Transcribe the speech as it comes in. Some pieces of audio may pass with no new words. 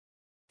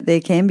There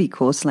can be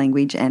coarse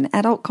language and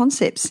adult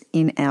concepts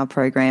in our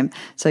program,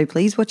 so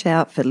please watch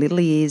out for little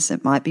ears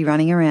that might be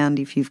running around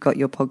if you've got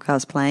your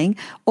podcast playing,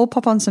 or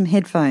pop on some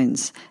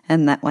headphones,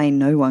 and that way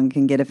no one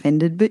can get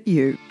offended but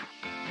you.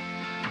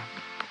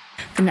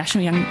 The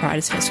National Young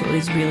Writers Festival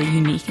is really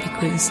unique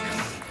because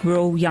we're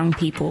all young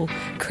people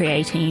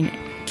creating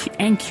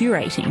and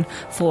curating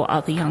for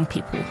other young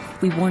people.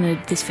 We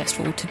wanted this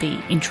festival to be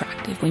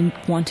interactive. We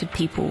wanted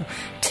people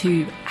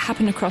to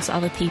happen across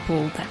other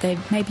people that they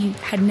maybe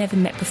had never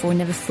met before,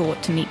 never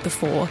thought to meet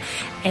before,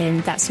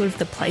 and that's sort of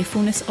the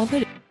playfulness of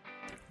it.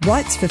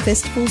 Rights for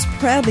Festivals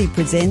proudly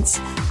presents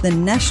the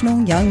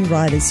National Young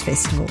Writers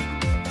Festival,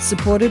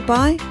 supported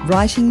by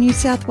Writing New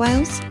South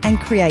Wales and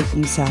Create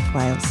New South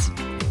Wales,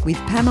 with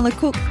Pamela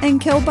Cook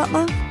and Kel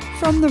Butler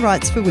from the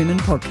Rights for Women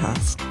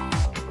podcast.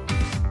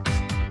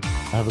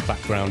 I have a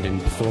background in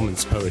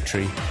performance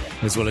poetry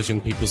as well as young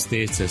people's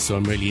theatre, so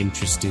I'm really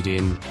interested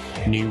in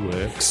new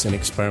works and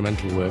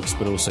experimental works,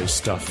 but also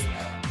stuff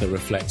that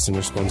reflects and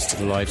responds to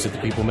the lives of the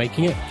people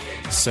making it.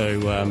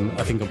 So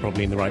I think I'm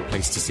probably in the right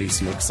place to see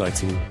some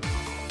exciting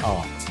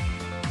art.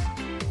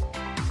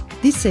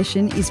 This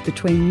session is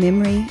between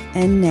memory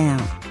and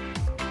now.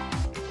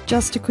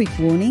 Just a quick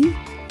warning,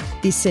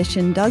 this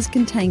session does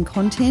contain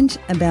content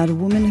about a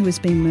woman who has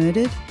been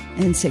murdered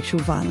and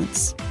sexual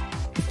violence.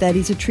 If that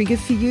is a trigger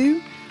for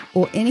you,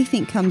 or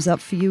anything comes up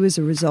for you as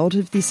a result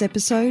of this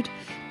episode,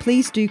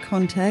 please do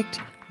contact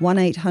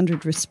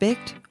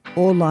 1-800-RESPECT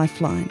or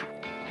Lifeline.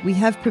 We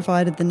have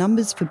provided the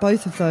numbers for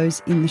both of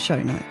those in the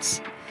show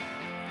notes.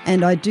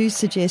 And I do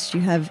suggest you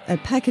have a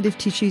packet of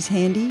tissues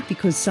handy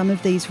because some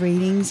of these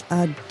readings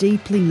are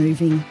deeply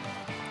moving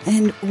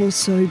and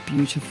also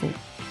beautiful.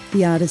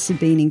 The artists have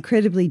been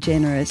incredibly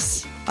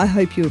generous. I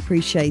hope you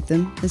appreciate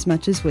them as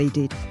much as we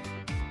did.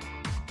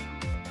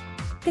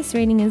 This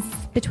reading is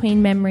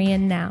Between Memory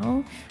and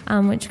Now,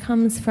 which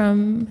comes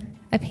from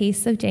a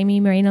piece of Jamie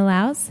Marina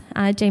Laus.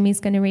 Jamie's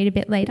going to read a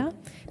bit later,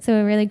 so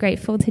we're really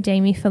grateful to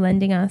Jamie for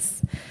lending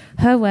us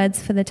her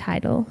words for the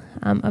title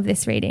of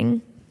this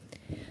reading.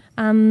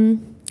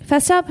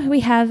 First up,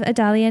 we have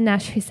Adalia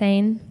Nash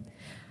Hussain.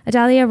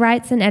 Adalia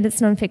writes and edits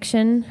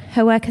nonfiction.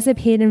 Her work has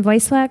appeared in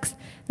VoiceWorks,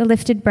 The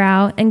Lifted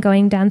Brow, and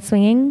Going Down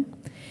Swinging.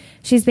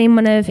 She's been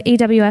one of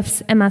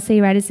EWF's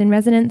MRC Writers in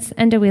Residence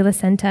and a Wheeler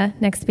Centre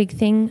Next Big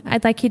Thing.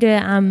 I'd like you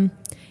to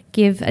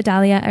give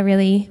Adalia a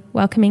really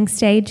welcoming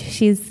stage.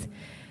 She's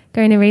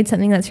going to read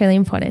something that's really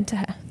important to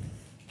her.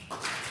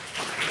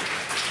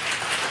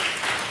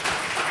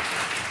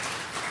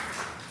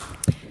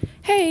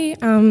 Hey,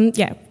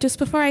 just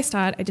before I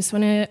start, I just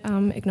want to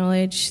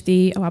acknowledge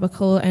the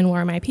Awabakal and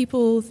Worimi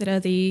people that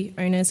are the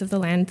owners of the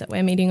land that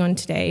we're meeting on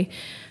today.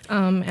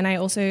 And I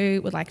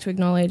also would like to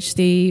acknowledge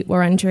the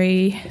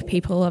Wurundjeri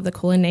people of the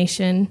Kulin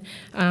Nation,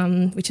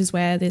 which is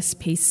where this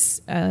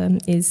piece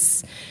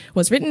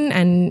was written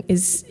and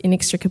is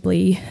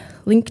inextricably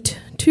linked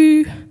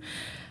to.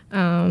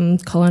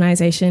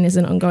 Colonisation is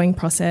an ongoing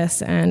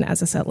process, and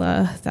as a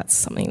settler, that's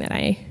something that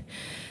I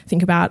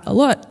think about a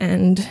lot,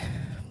 and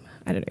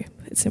I don't know,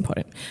 it's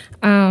important.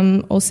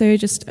 Also,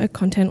 just a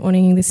content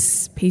warning,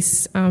 this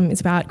piece is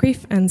about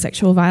grief and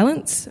sexual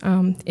violence.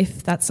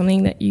 If that's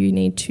something that you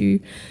need to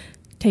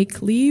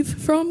take leave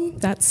from,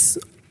 that's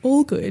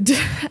all good.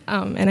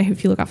 And I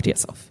hope you look after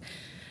yourself.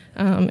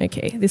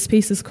 Okay, this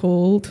piece is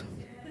called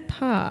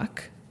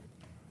Park.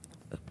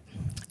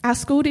 Our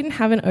school didn't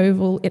have an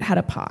oval, it had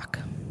a park.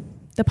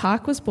 The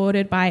park was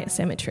bordered by a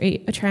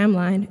cemetery, a tram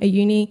line, a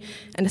uni,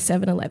 and a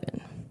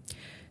 7-Eleven.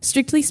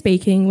 Strictly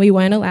speaking, we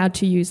weren't allowed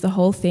to use the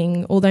whole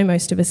thing, although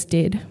most of us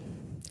did.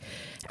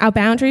 Our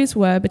boundaries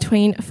were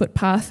between a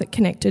footpath that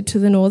connected to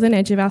the northern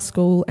edge of our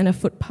school and a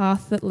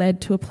footpath that led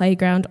to a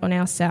playground on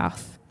our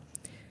south.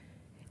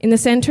 In the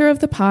centre of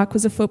the park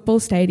was a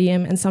football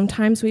stadium, and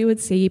sometimes we would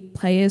see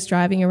players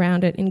driving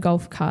around it in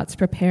golf carts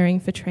preparing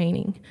for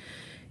training.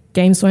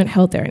 Games weren't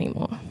held there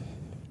anymore.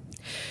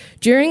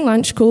 During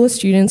lunch, cooler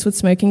students would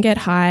smoke and get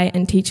high,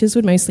 and teachers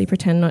would mostly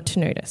pretend not to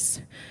notice.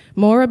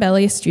 More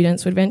rebellious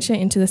students would venture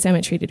into the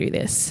cemetery to do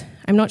this.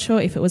 I'm not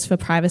sure if it was for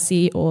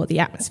privacy or the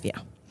atmosphere.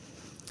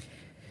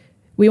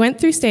 We went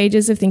through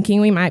stages of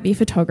thinking we might be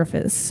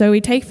photographers, so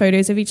we'd take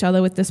photos of each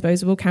other with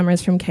disposable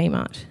cameras from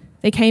Kmart.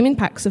 They came in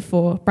packs of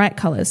 4, bright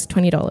colours,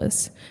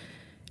 $20.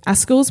 Our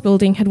school's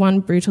building had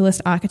won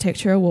Brutalist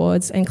Architecture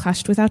Awards and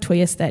clashed with our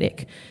twee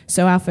aesthetic,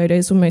 so our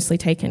photos were mostly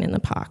taken in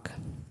the park.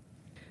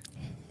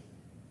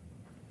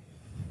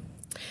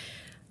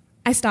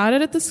 I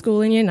started at the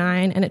school in Year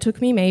 9, and it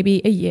took me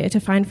maybe a year to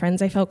find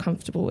friends I felt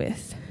comfortable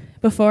with.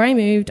 Before I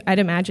moved, I'd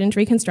imagined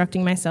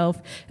reconstructing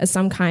myself as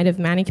some kind of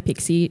manic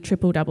pixie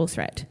triple-double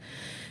threat.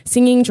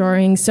 Singing,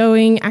 drawing,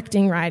 sewing,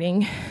 acting,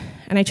 writing,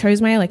 and I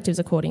chose my electives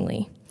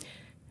accordingly.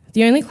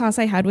 The only class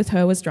I had with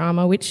her was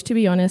drama, which, to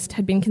be honest,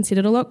 had been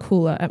considered a lot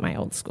cooler at my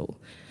old school.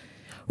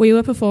 We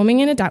were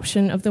performing an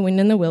adaptation of The Wind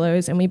in the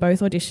Willows, and we both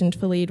auditioned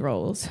for lead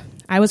roles.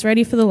 I was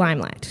ready for the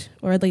limelight,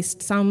 or at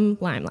least some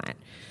limelight.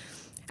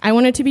 I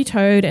wanted to be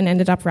Toad and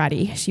ended up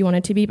Ratty. She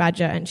wanted to be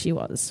Badger, and she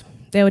was.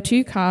 There were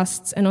 2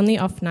 casts, and on the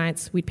off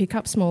nights, we'd pick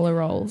up smaller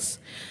roles.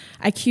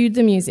 I cued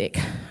the music,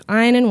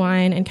 Iron and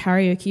Wine and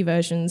karaoke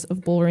versions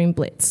of Ballroom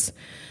Blitz,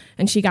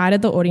 and she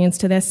guided the audience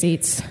to their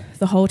seats,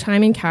 the whole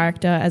time in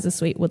character as a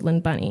sweet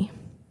woodland bunny.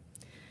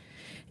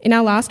 In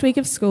our last week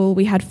of school,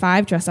 we had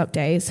 5 dress-up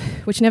days,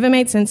 which never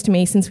made sense to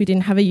me since we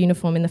didn't have a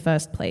uniform in the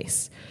first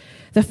place.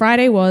 The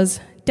Friday was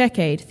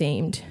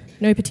decade-themed,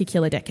 no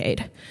particular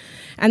decade,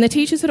 and the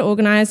teachers had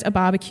organised a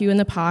barbecue in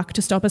the park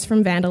to stop us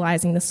from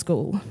vandalising the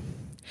school.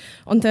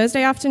 On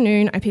Thursday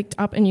afternoon, I picked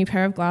up a new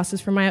pair of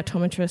glasses from my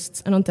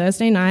optometrist's, and on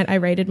Thursday night, I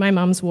raided my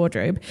mum's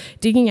wardrobe,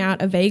 digging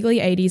out a vaguely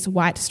 80s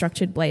white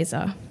structured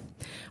blazer.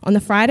 On the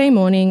Friday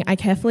morning, I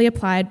carefully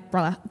applied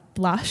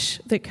blush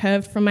that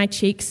curved from my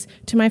cheeks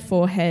to my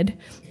forehead,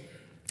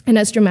 and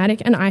as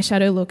dramatic an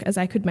eyeshadow look as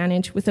I could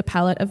manage with a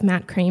palette of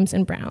matte creams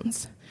and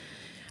browns.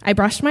 I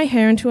brushed my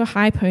hair into a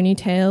high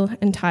ponytail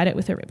and tied it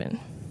with a ribbon.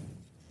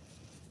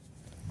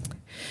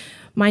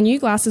 My new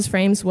glasses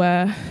frames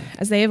were,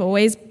 as they have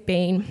always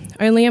been,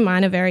 only a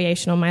minor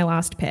variation on my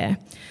last pair.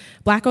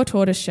 Black or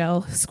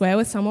tortoiseshell, square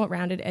with somewhat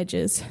rounded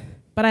edges,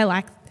 but I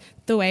liked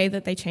the way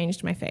that they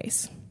changed my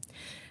face.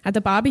 At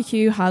the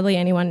barbecue, hardly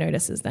anyone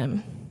notices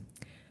them.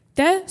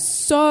 They're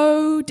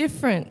so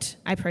different,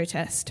 I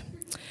protest.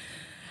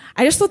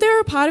 I just thought they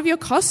were a part of your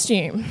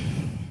costume.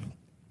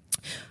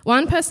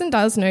 One person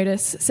does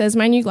notice, says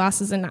my new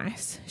glasses are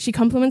nice. She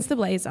compliments the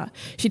blazer.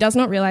 She does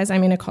not realise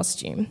I'm in a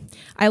costume.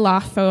 I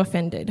laugh, faux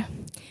offended.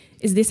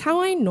 Is this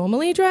how I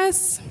normally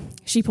dress?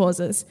 She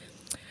pauses.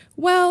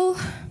 Well,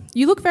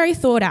 you look very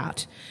thought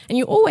out, and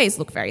you always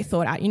look very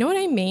thought out. You know what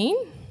I mean?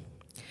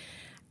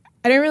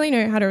 I don't really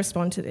know how to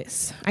respond to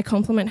this. I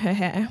compliment her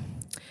hair.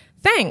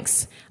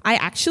 Thanks, I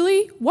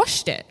actually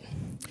washed it.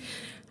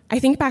 I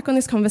think back on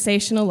this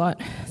conversation a lot.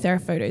 There are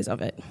photos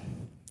of it.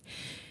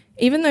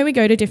 Even though we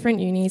go to different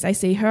unis, I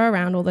see her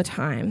around all the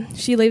time.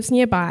 She lives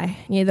nearby,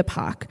 near the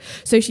park,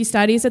 so she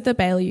studies at the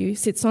Baillieu,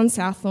 sits on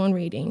South Lawn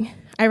reading.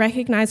 I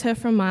recognise her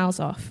from miles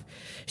off.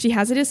 She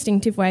has a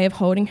distinctive way of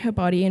holding her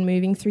body and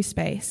moving through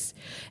space.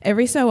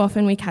 Every so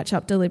often we catch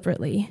up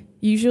deliberately.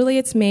 Usually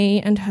it's me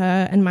and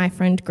her and my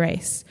friend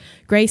Grace.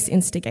 Grace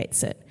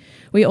instigates it.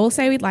 We all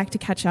say we'd like to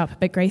catch up,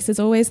 but Grace is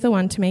always the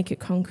one to make it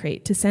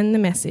concrete, to send the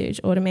message,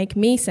 or to make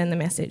me send the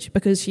message,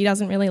 because she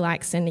doesn't really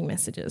like sending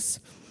messages.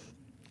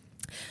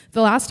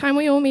 The last time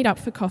we all meet up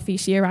for coffee,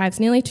 she arrives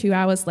nearly 2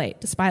 hours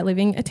late, despite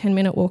living a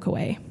 10-minute walk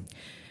away.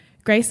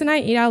 Grace and I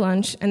eat our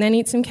lunch, and then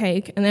eat some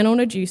cake, and then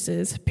order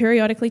juices,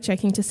 periodically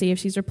checking to see if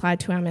she's replied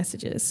to our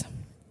messages.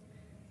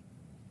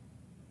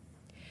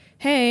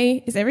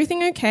 Hey, is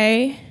everything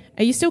okay?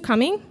 Are you still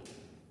coming?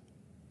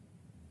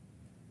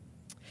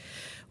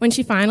 When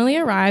she finally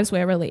arrives,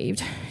 we're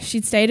relieved.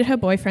 She'd stayed at her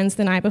boyfriend's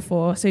the night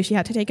before, so she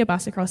had to take a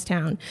bus across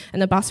town,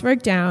 and the bus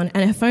broke down,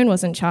 and her phone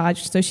wasn't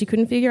charged, so she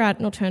couldn't figure out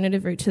an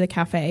alternative route to the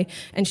cafe,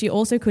 and she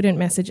also couldn't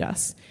message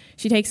us.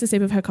 She takes a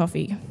sip of her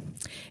coffee.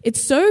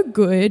 It's so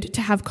good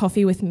to have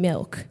coffee with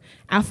milk.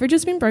 Our fridge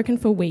has been broken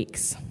for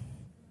weeks.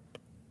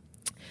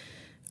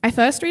 I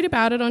first read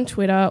about it on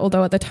Twitter,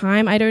 although at the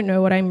time I don't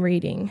know what I'm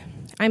reading.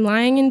 I'm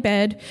lying in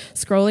bed,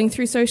 scrolling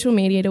through social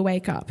media to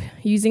wake up,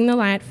 using the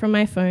light from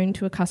my phone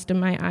to accustom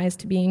my eyes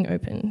to being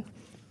open.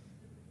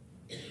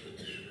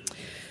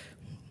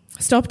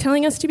 Stop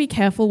telling us to be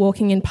careful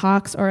walking in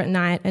parks or at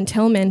night, and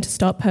tell men to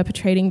stop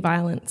perpetrating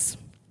violence.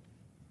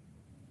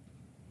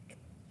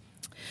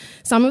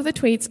 Some of the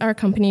tweets are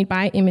accompanied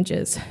by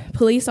images,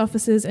 police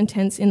officers and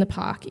tents in the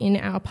park, in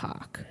our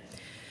park.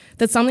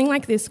 That something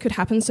like this could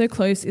happen so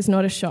close is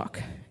not a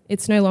shock.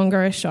 It's no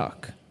longer a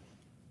shock.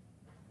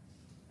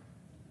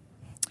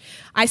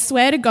 I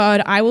swear to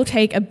God, I will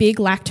take a big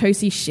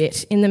lactosey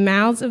shit in the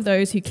mouths of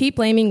those who keep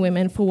blaming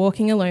women for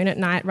walking alone at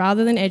night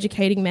rather than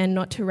educating men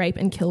not to rape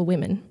and kill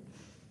women.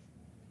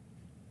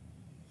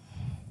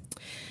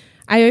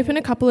 I open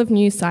a couple of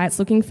news sites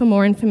looking for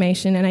more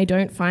information and I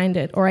don't find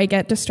it, or I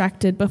get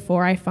distracted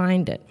before I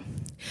find it.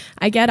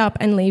 I get up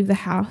and leave the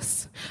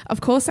house.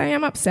 Of course I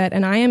am upset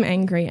and I am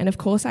angry, and of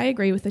course I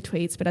agree with the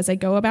tweets, but as I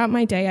go about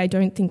my day, I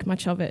don't think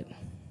much of it.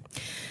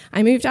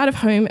 I moved out of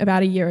home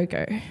about a year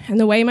ago, and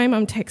the way my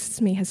mum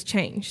texts me has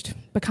changed,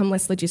 become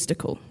less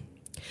logistical.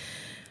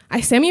 I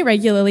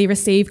semi-regularly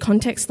receive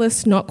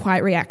contextless, not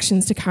quite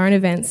reactions to current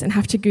events and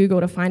have to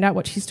Google to find out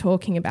what she's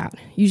talking about,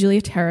 usually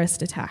a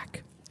terrorist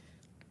attack.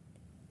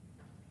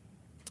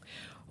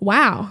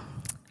 Wow,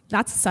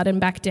 that's a sudden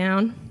back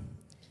down.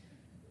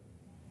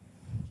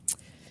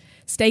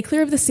 Stay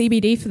clear of the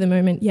CBD for the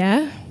moment,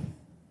 yeah?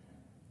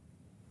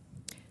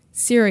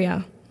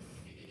 Syria.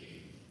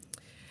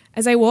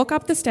 As I walk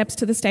up the steps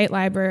to the State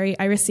Library,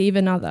 I receive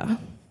another.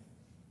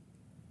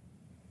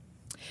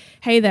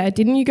 Hey there,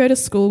 didn't you go to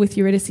school with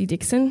Eurydice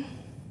Dixon?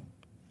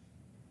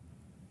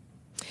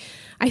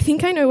 I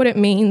think I know what it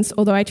means,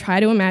 although I try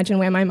to imagine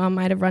where my mum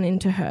might have run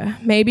into her,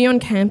 maybe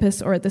on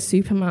campus or at the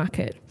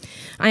supermarket.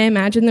 I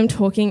imagine them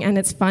talking and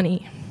it's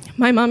funny.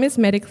 My mum is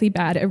medically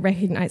bad at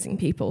recognising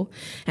people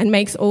and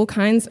makes all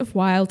kinds of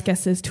wild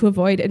guesses to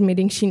avoid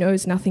admitting she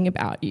knows nothing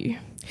about you.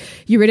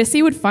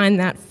 Eurydice would find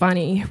that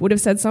funny, would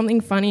have said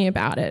something funny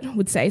about it,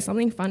 would say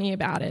something funny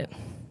about it.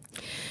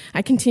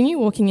 I continue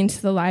walking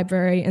into the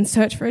library and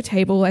search for a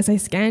table as I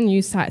scan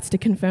news sites to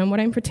confirm what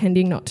I'm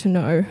pretending not to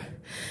know.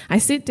 I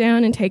sit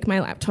down and take my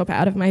laptop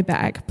out of my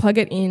bag, plug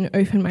it in,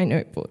 open my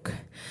notebook.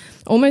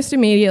 Almost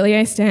immediately,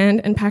 I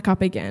stand and pack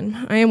up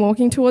again. I am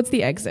walking towards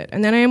the exit,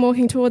 and then I am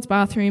walking towards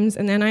bathrooms,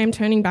 and then I am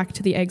turning back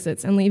to the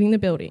exits and leaving the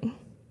building.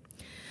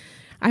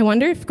 I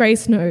wonder if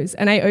Grace knows,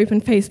 and I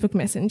open Facebook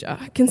Messenger,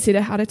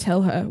 consider how to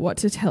tell her what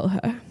to tell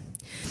her.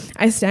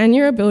 I stand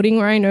near a building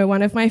where I know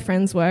one of my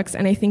friends works,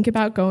 and I think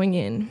about going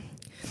in.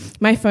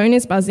 My phone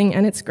is buzzing,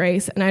 and it's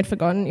Grace, and I'd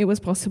forgotten it was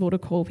possible to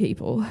call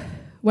people.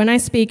 When I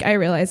speak, I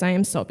realize I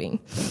am sobbing.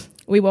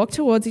 We walk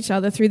towards each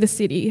other through the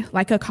city,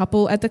 like a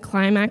couple at the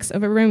climax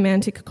of a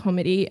romantic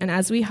comedy, and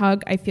as we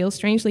hug, I feel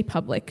strangely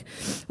public,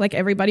 like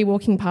everybody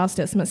walking past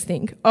us must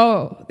think,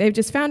 oh, they've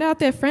just found out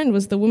their friend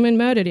was the woman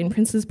murdered in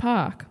Princes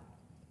Park.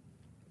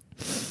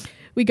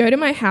 We go to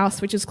my house,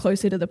 which is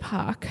closer to the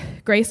park.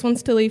 Grace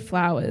wants to leave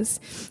flowers.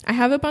 I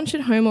have a bunch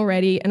at home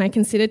already, and I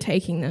consider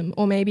taking them,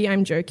 or maybe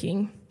I'm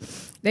joking.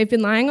 They've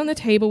been lying on the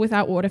table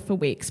without water for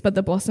weeks, but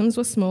the blossoms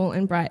were small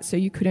and bright, so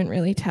you couldn't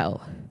really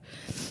tell.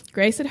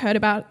 Grace had heard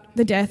about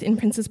the death in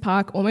Princes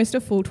Park almost a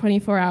full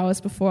 24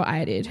 hours before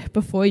I did,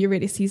 before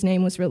Eurydice's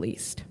name was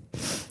released.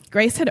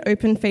 Grace had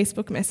opened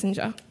Facebook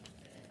Messenger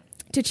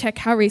to check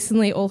how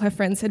recently all her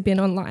friends had been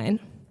online.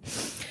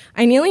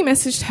 I nearly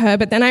messaged her,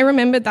 but then I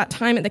remembered that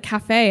time at the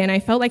cafe, and I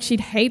felt like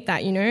she'd hate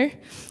that, you know?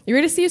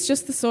 Eurydice is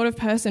just the sort of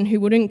person who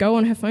wouldn't go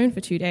on her phone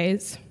for 2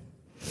 days.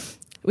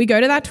 We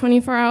go to that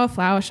 24-hour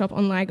flower shop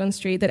on Lygon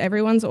Street that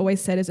everyone's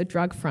always said is a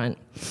drug front.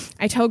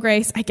 I tell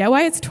Grace, I get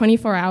why it's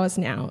 24 hours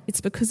now.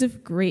 It's because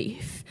of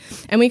grief.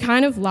 And we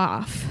kind of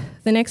laugh.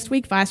 The next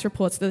week, Vice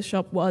reports that the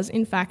shop was,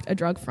 in fact, a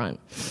drug front.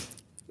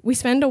 We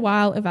spend a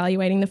while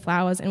evaluating the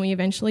flowers, and we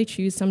eventually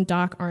choose some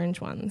dark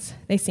orange ones.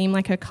 They seem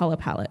like her colour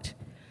palette.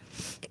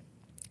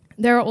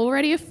 There are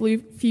already a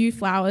few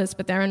flowers,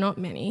 but there are not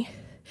many.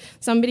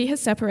 Somebody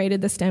has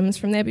separated the stems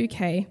from their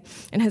bouquet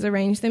and has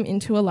arranged them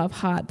into a love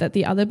heart that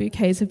the other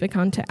bouquets have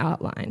begun to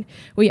outline.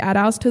 We add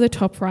ours to the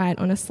top right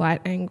on a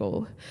slight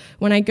angle.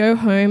 When I go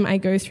home, I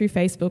go through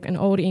Facebook and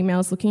old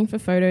emails looking for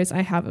photos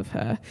I have of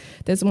her.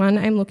 There's one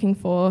I'm looking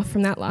for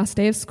from that last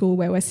day of school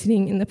where we're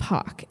sitting in the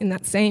park, in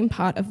that same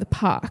part of the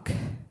park.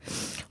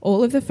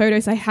 All of the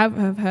photos I have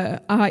of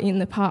her are in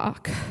the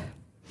park.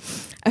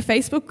 A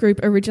Facebook group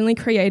originally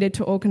created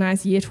to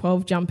organise Year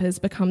 12 jumpers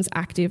becomes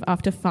active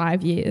after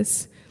 5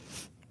 years.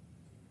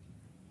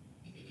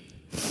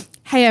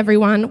 Hey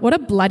everyone, what a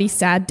bloody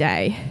sad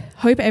day.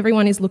 Hope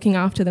everyone is looking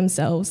after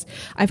themselves.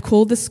 I've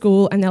called the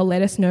school and they'll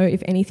let us know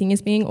if anything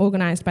is being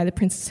organised by the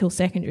Princes Hill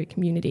secondary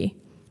community.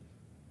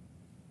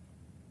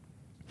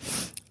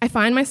 I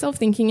find myself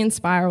thinking in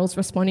spirals,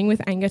 responding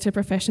with anger to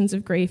professions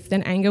of grief,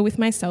 then anger with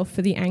myself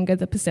for the anger,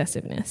 the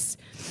possessiveness.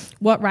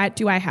 What right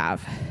do I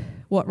have?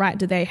 What right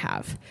do they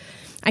have?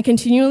 I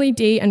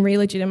continually and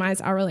re-legitimise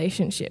our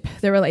relationship,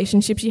 the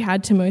relationship she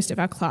had to most of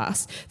our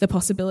class, the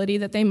possibility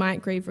that they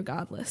might grieve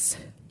regardless.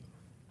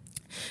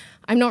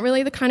 I'm not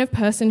really the kind of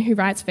person who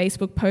writes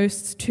Facebook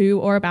posts to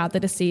or about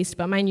the deceased,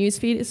 but my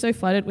newsfeed is so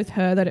flooded with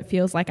her that it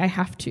feels like I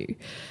have to.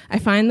 I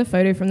find the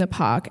photo from the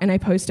park and I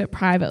post it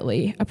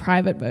privately, a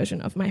private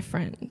version of my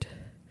friend.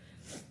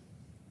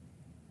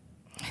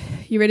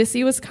 Eurydice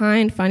was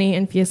kind, funny,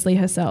 and fiercely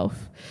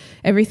herself.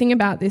 Everything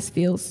about this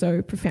feels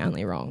so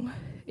profoundly wrong.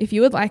 If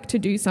you would like to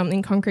do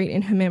something concrete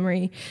in her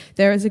memory,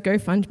 there is a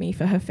GoFundMe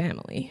for her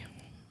family.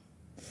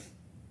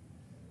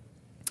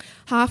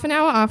 Half an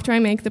hour after I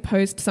make the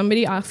post,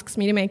 somebody asks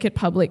me to make it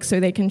public so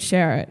they can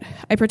share it.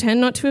 I pretend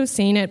not to have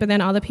seen it, but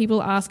then other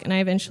people ask and I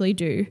eventually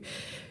do.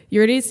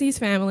 Eurydice's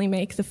family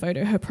make the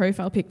photo her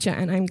profile picture,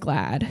 and I'm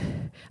glad.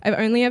 I've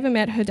only ever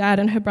met her dad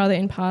and her brother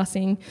in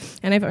passing,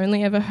 and I've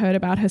only ever heard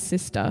about her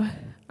sister.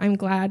 I'm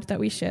glad that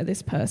we share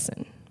this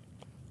person.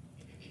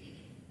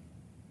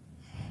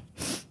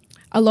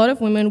 A lot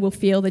of women will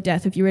feel the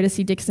death of Eurydice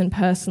Dixon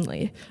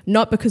personally,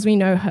 not because we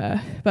know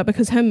her, but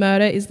because her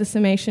murder is the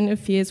summation of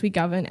fears we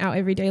govern our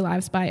everyday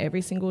lives by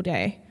every single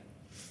day.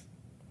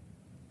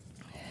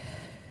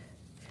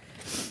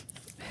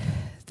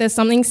 There's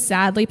something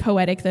sadly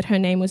poetic that her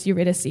name was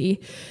Eurydice.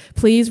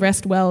 Please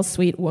rest well,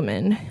 sweet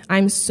woman.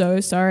 I'm so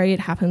sorry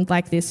it happened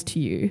like this to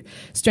you.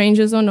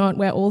 Strangers or not,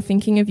 we're all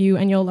thinking of you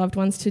and your loved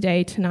ones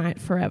today, tonight,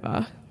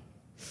 forever.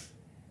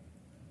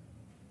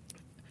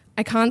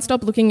 I can't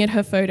stop looking at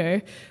her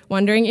photo,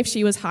 wondering if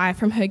she was high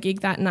from her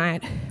gig that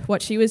night,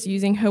 what she was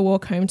using her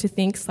walk home to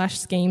think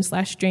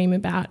 / dream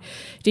about.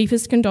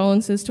 Deepest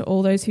condolences to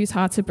all those whose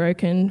hearts are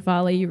broken.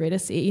 Vale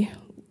Eurydice.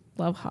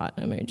 Love heart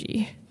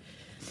emoji.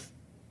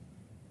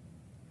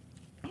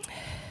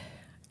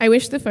 I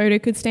wish the photo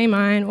could stay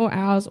mine or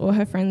ours or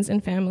her friends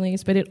and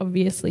families, but it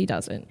obviously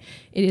doesn't.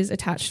 It is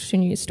attached to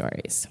news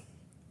stories.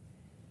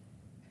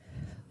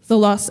 The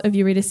loss of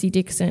Eurydice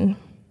Dixon.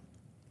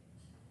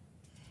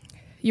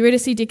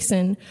 Eurydice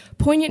Dixon,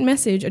 poignant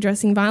message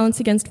addressing violence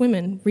against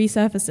women,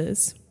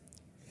 resurfaces.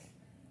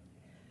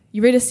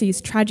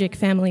 Eurydice's tragic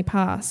family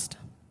past.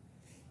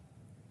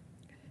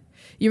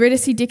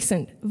 Eurydice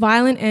Dixon,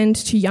 violent end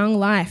to young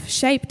life,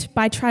 shaped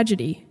by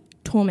tragedy,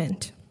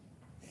 torment.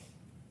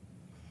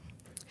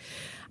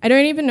 I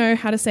don't even know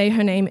how to say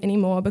her name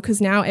anymore because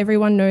now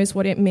everyone knows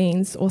what it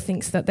means or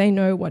thinks that they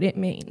know what it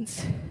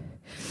means.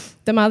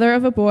 The mother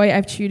of a boy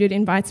I've tutored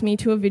invites me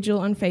to a vigil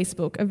on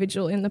Facebook, a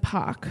vigil in the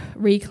park,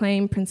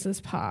 Reclaim Princes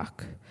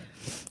Park.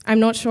 I'm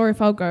not sure if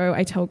I'll go,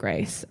 I tell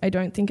Grace. I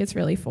don't think it's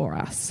really for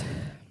us.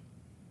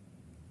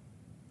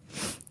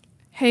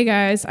 Hey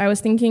guys, I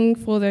was thinking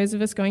for those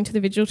of us going to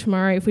the vigil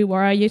tomorrow if we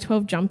wore our Year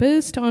 12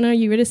 jumpers to honour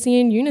Eurydice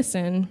in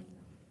unison.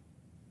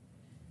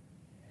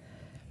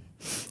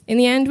 In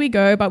the end, we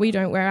go, but we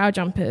don't wear our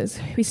jumpers.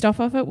 We stop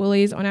off at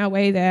Woolies on our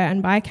way there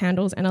and buy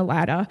candles and a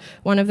ladder,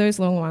 one of those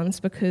long ones,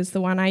 because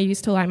the one I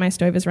used to light my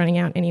stove is running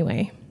out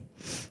anyway.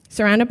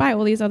 Surrounded by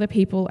all these other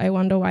people, I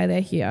wonder why they're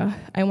here.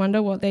 I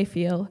wonder what they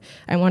feel.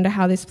 I wonder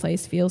how this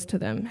place feels to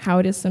them, how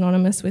it is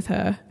synonymous with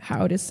her,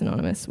 how it is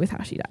synonymous with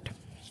how she died.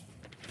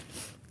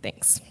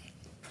 Thanks.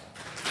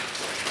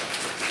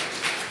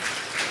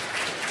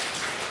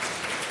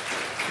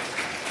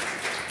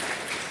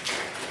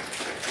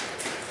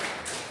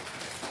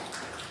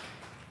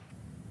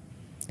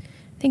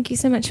 Thank you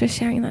so much for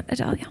sharing that,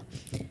 Adalia.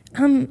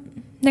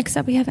 Next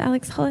up, we have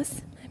Alex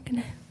Hollis. I'm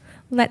going to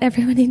let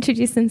everyone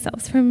introduce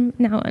themselves from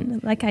now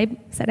on, like I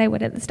said I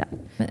would at the start.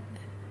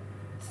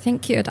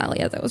 Thank you,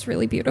 Adalia. That was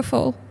really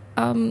beautiful.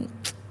 Oh,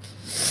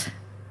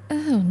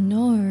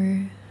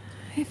 no.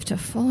 I have to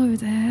follow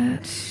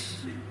that.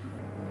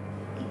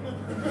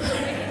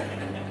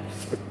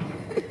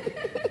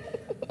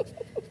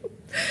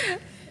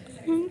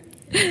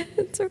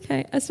 It's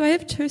okay. So I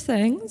have two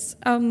things.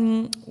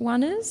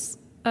 One is,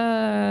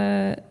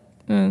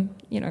 one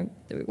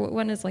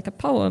is like a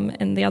poem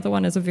and the other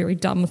one is a very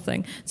dumb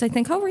thing. So I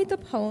think I'll read the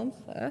poem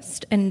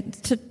first and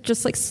to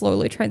just like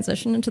slowly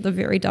transition into the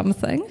very dumb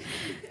thing.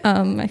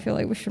 I feel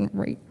like we shouldn't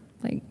read,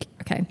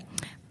 okay.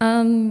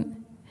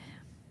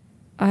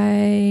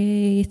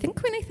 I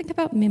think when I think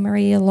about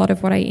memory, a lot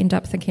of what I end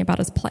up thinking about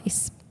is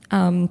place.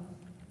 And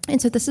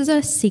so this is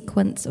a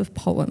sequence of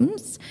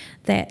poems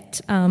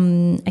that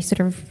I sort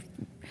of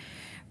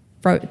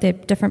wrote. They're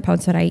different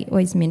poems that I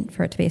always meant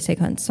for it to be a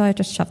sequence, so I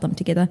just shoved them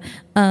together.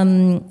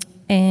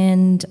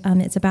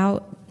 It's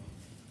about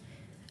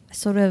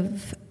sort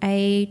of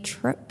a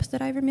trip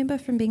that I remember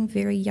from being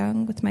very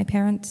young with my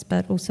parents,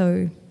 but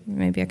also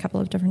maybe a couple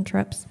of different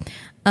trips.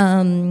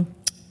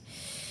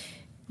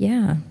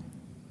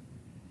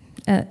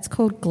 It's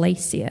called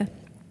Glacier.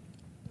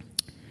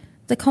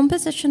 The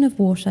composition of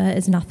water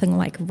is nothing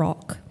like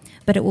rock,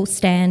 but it will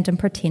stand and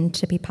pretend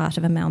to be part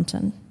of a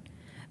mountain.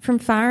 From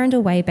far and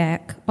away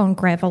back, on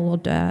gravel or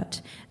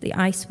dirt, the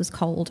ice was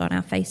cold on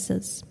our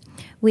faces.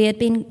 We had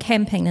been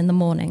camping in the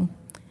morning.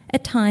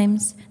 At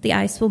times, the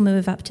ice will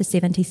move up to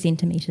 70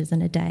 centimetres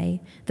in a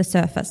day. The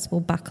surface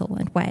will buckle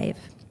and wave.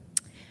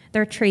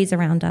 There are trees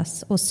around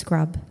us, or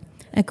scrub,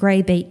 a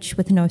grey beach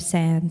with no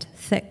sand,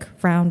 thick,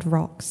 round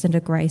rocks and a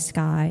grey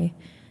sky,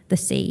 the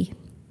sea.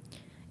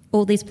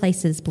 All these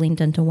places blend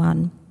into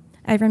one.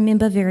 I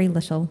remember very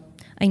little.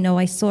 I know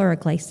I saw a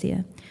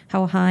glacier,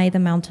 how high the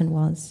mountain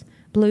was,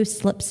 blue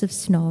slips of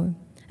snow.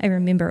 I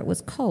remember it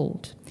was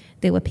cold.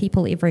 There were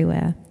people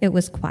everywhere. It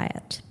was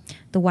quiet.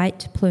 The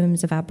white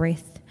plumes of our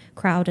breath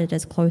crowded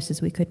as close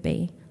as we could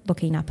be,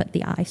 looking up at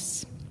the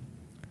ice.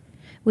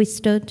 We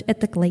stood at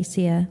the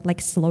glacier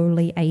like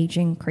slowly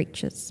aging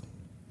creatures.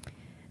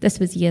 This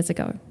was years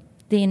ago.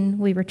 Then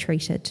we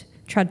retreated,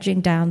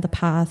 trudging down the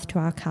path to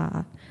our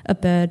car. A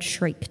bird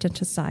shrieked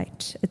into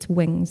sight, its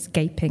wings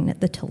gaping at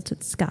the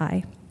tilted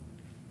sky.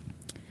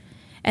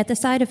 At the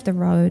side of the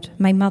road,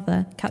 my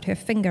mother cut her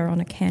finger on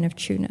a can of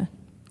tuna.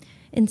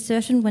 In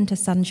certain winter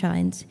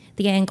sunshines,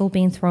 the angle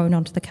being thrown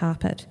onto the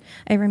carpet,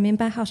 I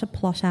remember how to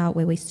plot out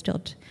where we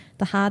stood,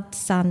 the hard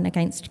sun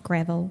against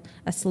gravel,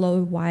 a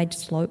slow, wide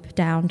slope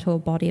down to a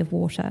body of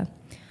water.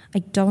 I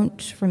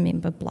don't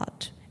remember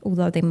blood,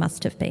 although there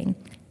must have been,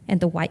 and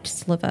the white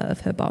sliver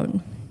of her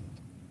bone.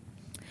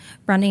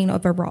 Running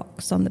over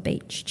rocks on the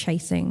beach,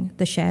 chasing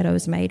the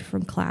shadows made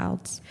from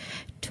clouds,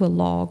 to a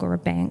log or a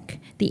bank,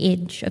 the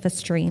edge of a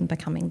stream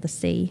becoming the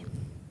sea.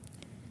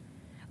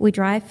 We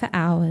drive for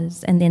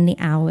hours, and then the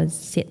hours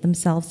set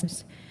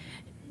themselves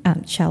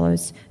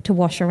shallows to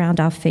wash around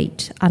our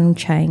feet,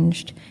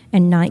 unchanged,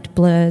 and night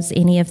blurs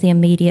any of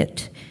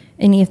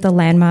the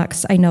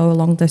landmarks I know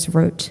along this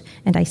route,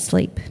 and I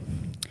sleep.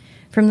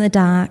 From the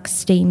dark,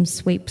 steam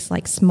sweeps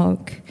like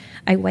smoke.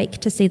 I wake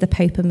to see the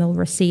paper mill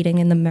receding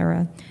in the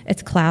mirror,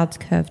 its clouds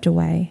curved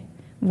away.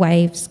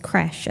 Waves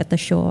crash at the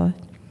shore.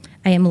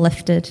 I am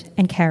lifted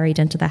and carried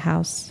into the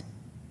house.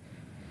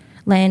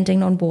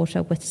 Landing on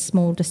water with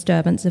small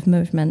disturbance of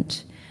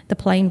movement, the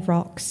plane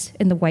rocks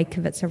in the wake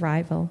of its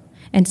arrival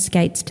and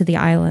skates to the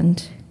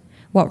island.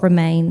 What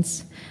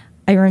remains?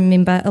 I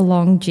remember a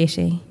long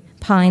jetty,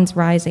 pines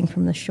rising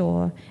from the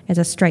shore as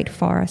a straight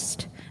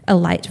forest. A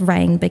light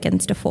rain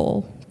begins to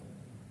fall.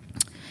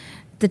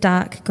 The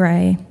dark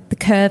grey, the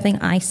curving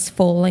ice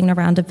falling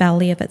around a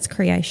valley of its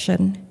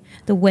creation,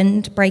 the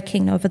wind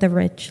breaking over the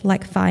ridge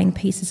like fine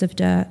pieces of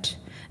dirt,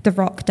 the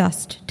rock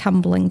dust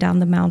tumbling down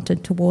the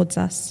mountain towards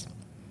us.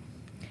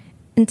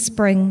 In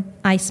spring,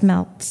 ice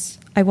melts.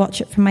 I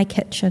watch it from my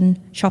kitchen,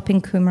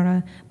 chopping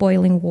kumara,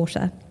 boiling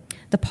water.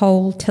 The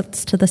pole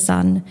tilts to the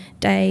sun.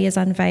 Day is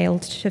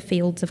unveiled to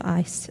fields of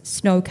ice,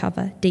 snow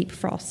cover, deep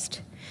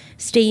frost.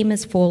 Steam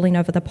is falling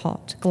over the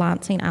pot,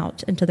 glancing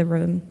out into the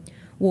room.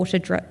 Water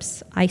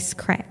drips, ice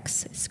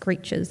cracks,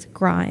 screeches,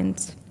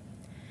 grinds.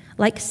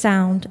 Like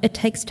sound, it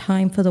takes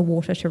time for the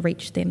water to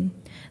reach them.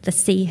 The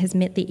sea has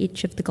met the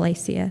edge of the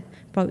glacier.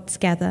 Boats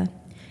gather.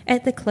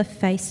 At the cliff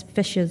face,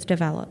 fissures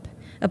develop.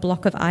 A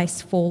block of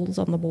ice falls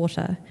on the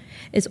water,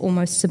 is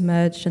almost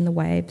submerged in the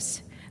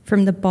waves.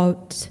 From the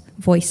boats,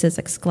 voices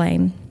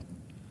exclaim.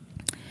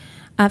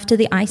 After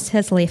the ice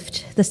has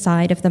left, the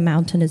side of the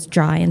mountain is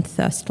dry and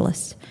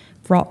thirstless,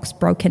 rocks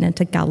broken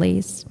into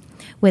gullies,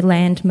 where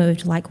land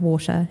moved like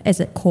water as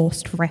it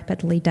coursed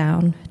rapidly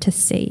down to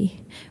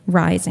sea,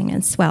 rising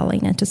and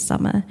swelling into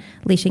summer,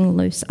 letting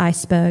loose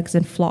icebergs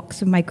and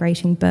flocks of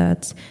migrating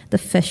birds, the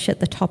fish at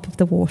the top of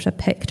the water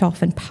picked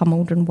off and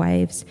pummeled in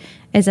waves,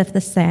 as if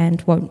the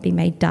sand won't be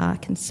made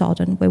dark and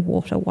sodden where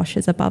water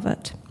washes above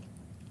it.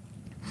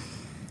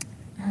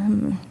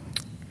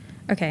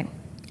 Okay.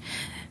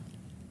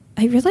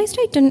 I realised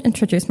I didn't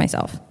introduce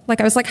myself.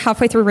 I was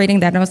halfway through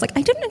reading that and I was like,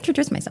 I didn't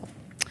introduce myself.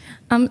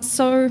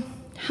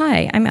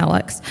 Hi, I'm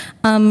Alex.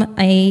 I'm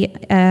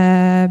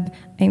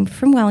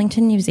from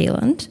Wellington, New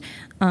Zealand.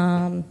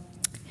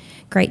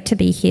 Great to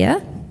be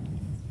here.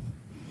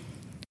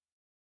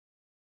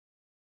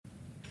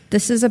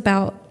 This is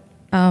about...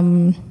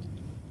 this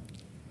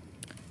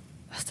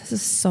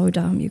is so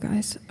dumb, you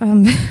guys.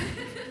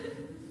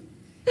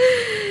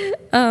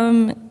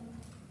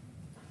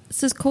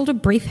 This is called A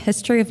Brief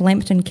History of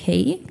Lambton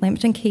Quay.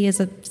 Lambton Quay is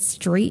a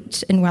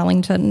street in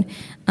Wellington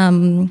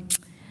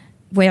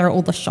where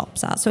all the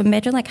shops are. So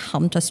imagine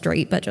Hunter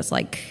Street, but just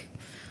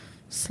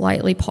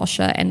slightly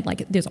posher, and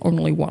there's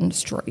only one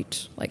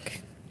street.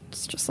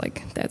 It's just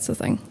that's the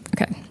thing.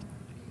 Okay.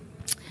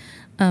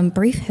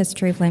 Brief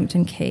History of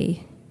Lambton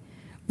Quay.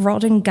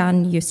 Rod and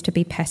Gun used to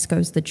be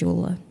Pascoe's the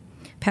Jeweller.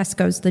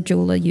 Pascoe's the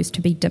Jeweller used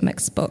to be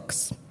Dimmock's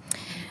Books.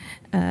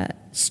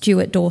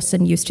 Stuart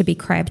Dawson used to be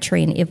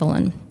Crabtree and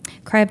Evelyn.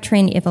 Crabtree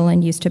and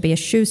Evelyn used to be a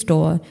shoe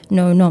store.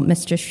 No, not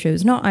Mr.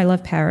 Shoes, not I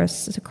Love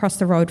Paris. It's across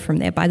the road from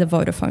there by the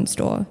Vodafone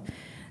store.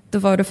 The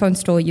Vodafone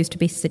store used to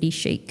be City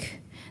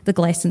Chic. The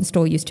Glasson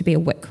store used to be a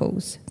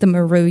Whitcoulls. The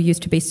Maru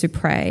used to be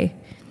Supre.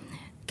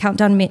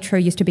 Countdown Metro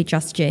used to be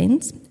Just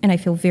Jeans, and I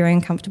feel very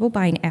uncomfortable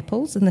buying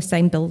apples in the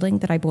same building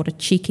that I bought a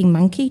cheeky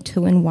monkey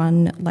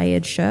 2-in-1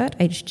 layered shirt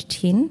aged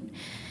 10.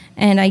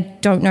 And I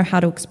don't know how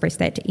to express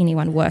that to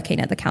anyone working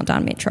at the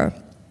Countdown Metro.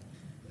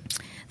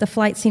 The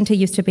Flight Centre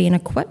used to be an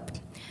Equip.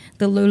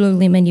 The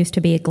Lululemon used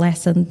to be a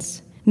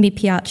Glassons. Mi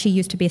Piace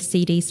used to be a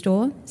CD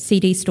store.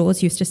 CD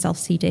stores used to sell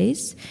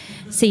CDs.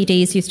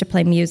 CDs used to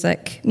play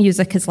music.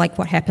 Music is like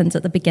what happens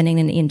at the beginning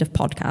and end of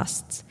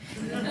podcasts.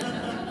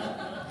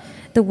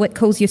 The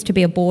Whitcoulls used to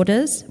be a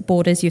Borders.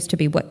 Borders used to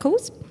be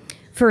Whitcoulls.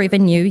 Forever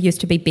New used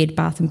to be Bed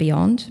Bath &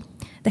 Beyond.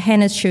 The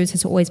Hannah's Shoes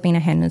has always been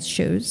a Hannah's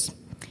Shoes.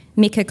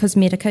 Mecca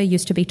Cosmetica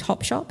used to be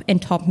Topshop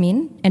and Top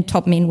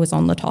Men was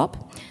on the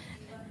top.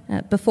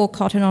 Before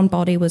Cotton On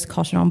Body was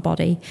Cotton On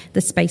Body,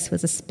 the space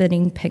was a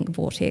spinning pink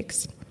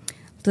vortex.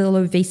 The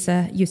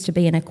Lovisa used to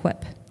be an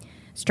Equip.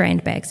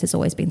 Strand Bags has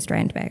always been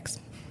Strand Bags.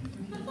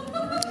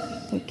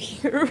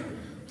 Thank you.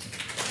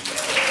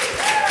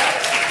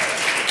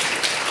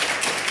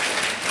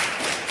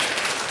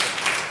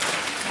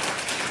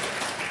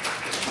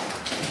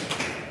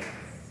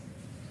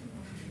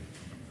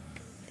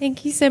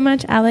 Thank you so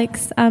much,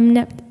 Alex.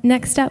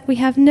 Next up, we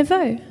have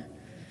Nevo.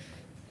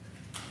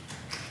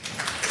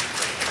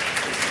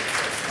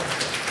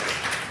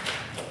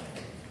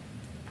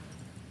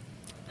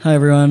 Hi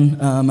everyone,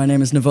 my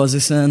name is Nevo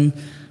Zissin.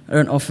 I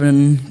don't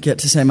often get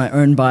to say my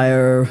own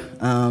bio,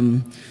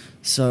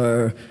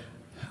 so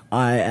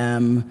I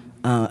am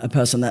a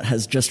person that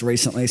has just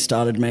recently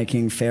started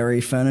making fairy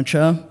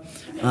furniture,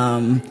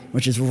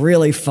 which is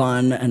really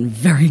fun and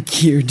very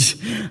cute,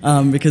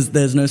 because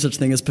there's no such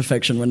thing as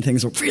perfection when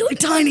things are really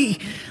tiny.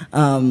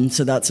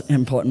 So that's an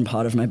important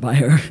part of my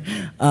bio.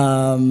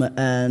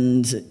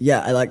 And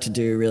yeah, I like to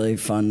do really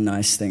fun,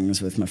 nice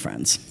things with my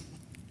friends.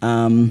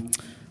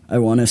 I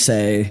want to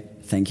say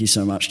thank you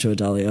so much to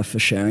Adalia for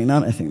sharing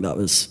that. I think that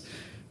was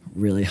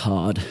really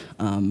hard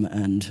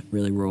and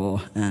really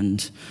raw.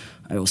 And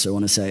I also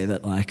want to say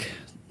that,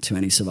 to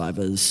any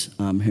survivors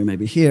who may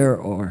be here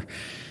or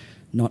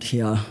not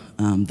here,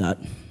 that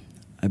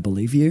I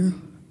believe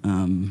you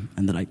and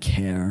that I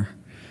care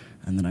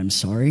and that I'm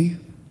sorry.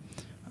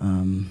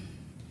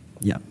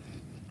 Yeah.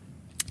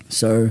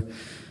 So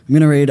I'm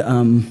going to read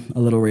a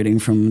little reading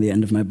from the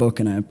end of my book,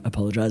 and I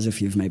apologize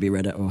if you've maybe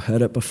read it or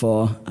heard it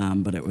before,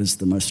 but it was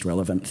the most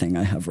relevant thing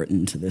I have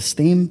written to this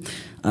theme.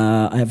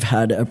 I've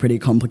had a pretty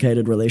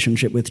complicated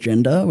relationship with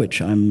gender,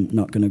 which I'm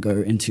not going to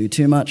go into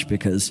too much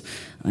because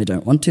I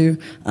don't want to,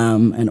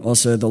 and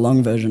also the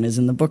long version is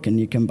in the book and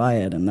you can buy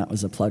it, and that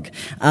was a plug.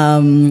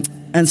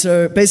 And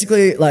so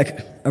basically,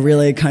 a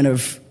really kind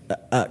of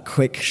a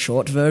quick,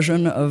 short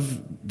version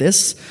of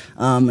this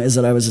is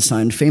that I was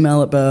assigned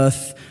female at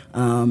birth.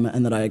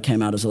 and that I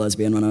came out as a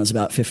lesbian when I was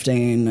about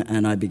 15,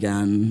 and I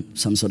began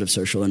some sort of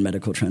social and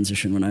medical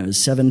transition when I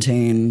was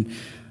 17,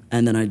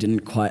 and then I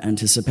didn't quite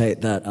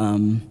anticipate that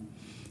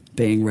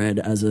being read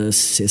as a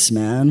cis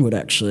man would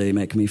actually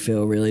make me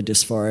feel really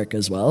dysphoric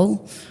as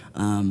well,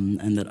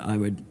 and that I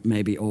would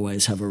maybe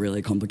always have a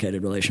really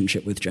complicated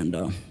relationship with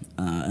gender.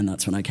 And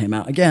that's when I came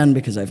out again,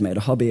 because I've made a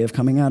hobby of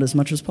coming out as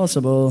much as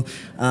possible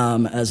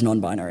as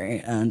non-binary.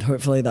 And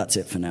hopefully that's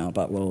it for now,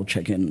 but we'll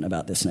check in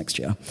about this next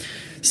year.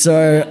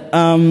 So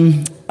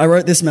I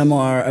wrote this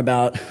memoir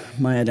about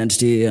my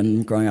identity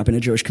and growing up in a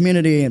Jewish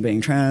community and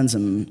being trans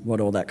and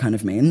what all that kind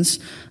of means.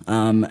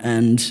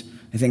 And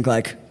I think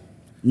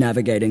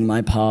navigating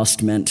my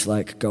past meant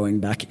going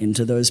back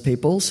into those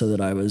people so that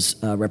I was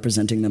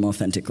representing them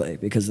authentically,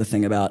 because the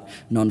thing about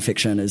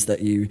nonfiction is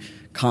that you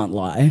can't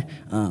lie,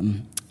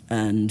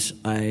 and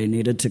I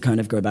needed to kind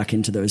of go back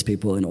into those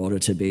people in order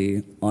to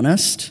be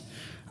honest,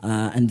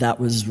 and that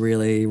was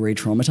really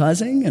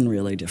re-traumatizing and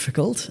really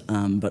difficult,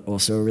 but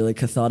also a really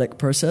cathartic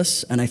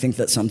process. And I think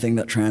that's something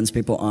that trans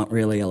people aren't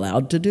really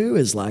allowed to do,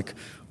 is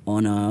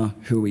honor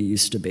who we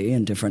used to be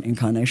in different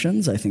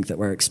incarnations. I think that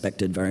we're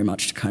expected very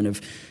much to kind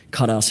of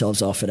cut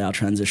ourselves off at our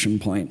transition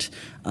point,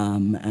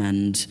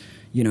 and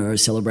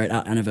celebrate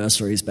our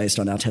anniversaries based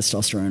on our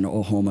testosterone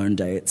or hormone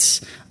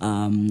dates,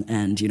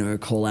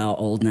 and call our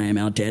old name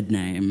our dead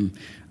name,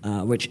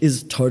 which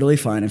is totally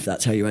fine if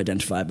that's how you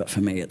identify, but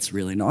for me it's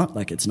really not.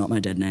 It's not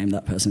my dead name.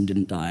 That person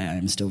didn't die. I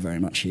am still very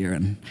much here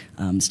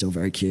and still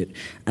very cute.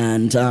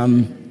 And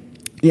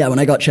yeah, when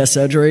I got chest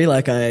surgery,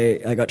 I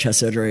got chest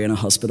surgery in a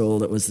hospital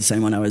that was the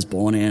same one I was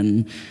born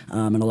in,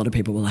 and a lot of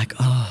people were like,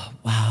 oh,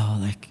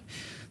 wow,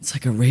 it's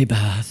like a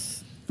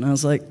rebirth. And I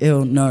was like,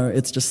 ew, no,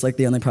 it's just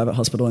the only private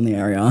hospital in the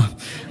area.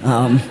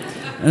 And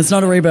it's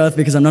not a rebirth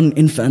because I'm not an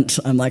infant.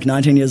 I'm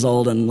 19 years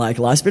old, and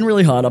life's been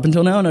really hard up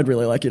until now, and I'd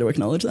really like you to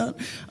acknowledge that.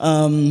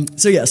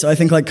 So I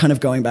think kind of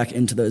going back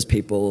into those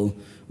people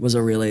was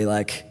a really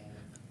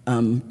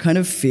kind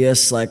of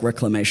fierce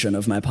reclamation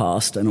of my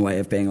past, and a way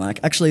of being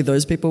actually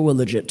those people were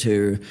legit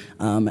too,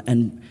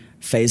 and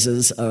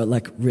phases are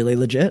really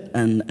legit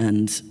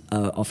and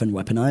often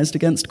weaponized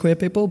against queer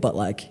people, but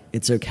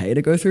it's okay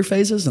to go through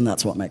phases, and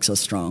that's what makes us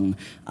strong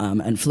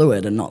and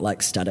fluid, and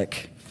not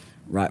static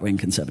right-wing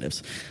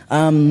conservatives.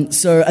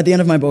 So at the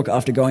end of my book,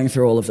 after going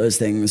through all of those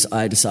things,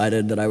 I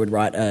decided that I would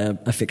write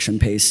a fiction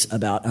piece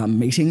about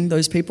meeting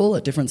those people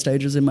at different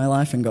stages in my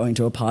life and going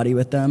to a party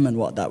with them and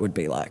what that would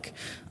be like.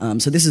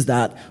 So this is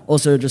that.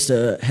 Also, just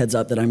a heads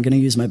up that I'm going to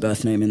use my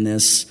birth name in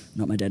this,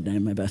 not my dead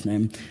name, my birth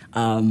name.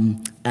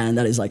 And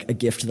that is a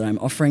gift that I'm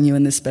offering you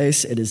in this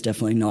space. It is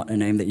definitely not a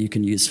name that you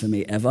can use for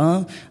me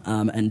ever,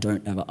 and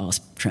don't ever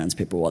ask trans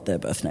people what their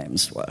birth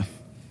names were.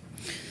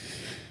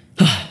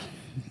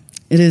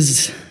 It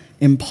is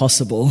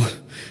impossible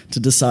to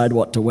decide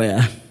what to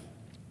wear.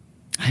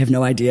 I have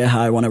no idea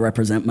how I want to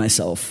represent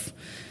myself.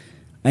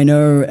 I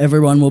know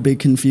everyone will be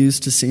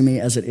confused to see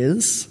me as it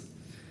is.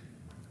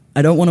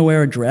 I don't want to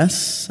wear a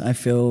dress. I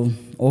feel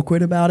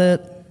awkward about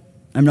it.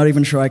 I'm not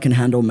even sure I can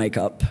handle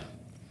makeup.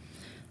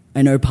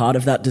 I know part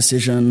of that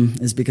decision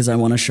is because I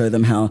want to show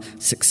them how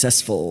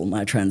successful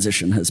my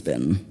transition has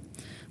been.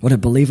 What a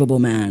believable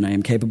man I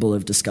am capable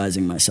of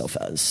disguising myself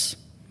as.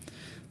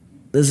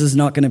 This is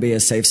not going to be a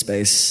safe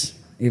space,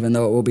 even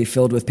though it will be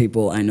filled with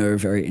people I know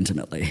very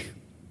intimately.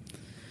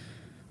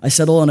 I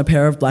settle on a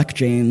pair of black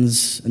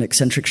jeans, an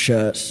eccentric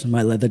shirt,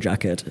 my leather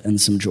jacket,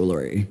 and some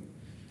jewelry.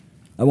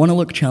 I want to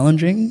look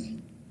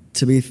challenging,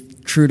 to be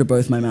true to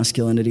both my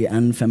masculinity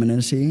and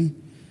femininity.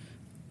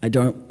 I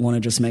don't want to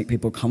just make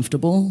people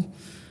comfortable,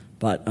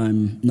 but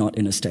I'm not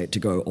in a state to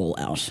go all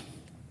out.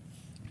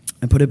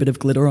 I put a bit of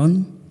glitter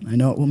on. I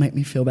know it will make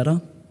me feel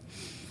better.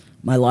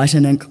 My lighter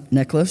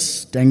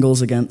necklace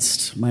dangles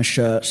against my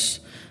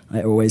shirt.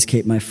 I always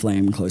keep my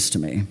flame close to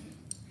me.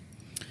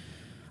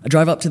 I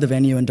drive up to the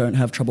venue and don't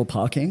have trouble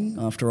parking.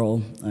 After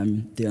all,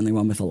 I'm the only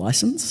one with a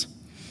license.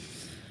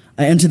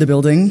 I enter the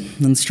building,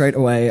 and straight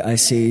away I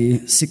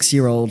see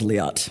 6-year-old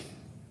Liat.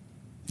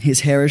 His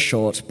hair is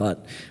short,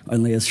 but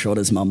only as short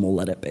as Mum will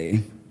let it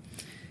be.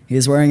 He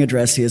is wearing a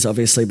dress he has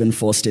obviously been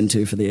forced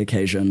into for the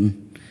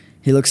occasion.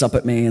 He looks up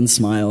at me and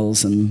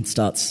smiles and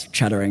starts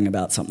chattering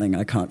about something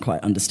I can't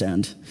quite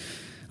understand.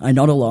 I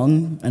nod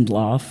along and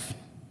laugh.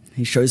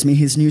 He shows me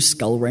his new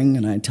skull ring,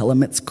 and I tell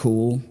him it's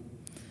cool.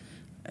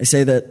 I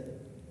say that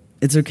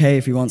it's okay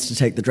if he wants to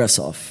take the dress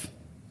off.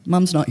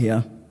 Mum's not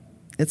here.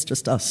 It's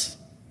just us.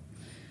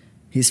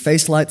 His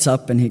face lights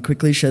up, and he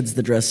quickly sheds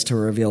the dress to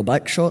reveal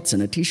bike shorts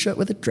and a t-shirt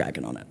with a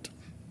dragon on it.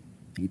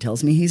 He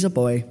tells me he's a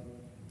boy,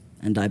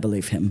 and I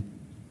believe him.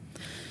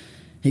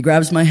 He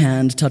grabs my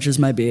hand, touches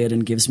my beard,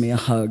 and gives me a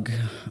hug.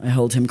 I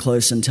hold him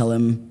close and tell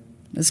him,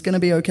 it's going to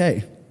be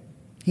okay.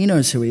 He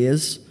knows who he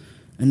is,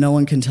 and no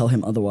one can tell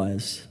him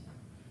otherwise.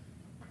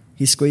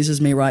 He squeezes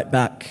me right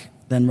back,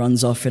 then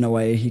runs off in a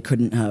way he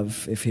couldn't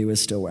have if he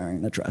was still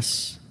wearing the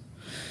dress.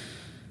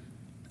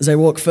 As I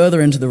walk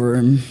further into the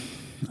room,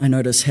 I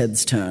notice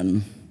heads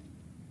turn.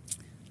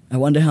 I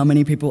wonder how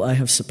many people I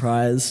have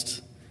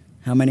surprised,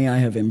 how many I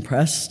have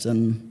impressed,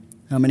 and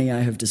how many I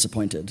have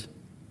disappointed.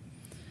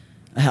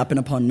 I happen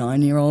upon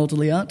 9-year-old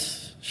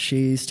Liat.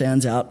 She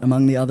stands out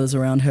among the others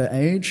around her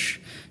age.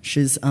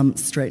 She's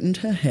straightened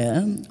her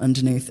hair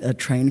underneath a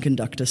train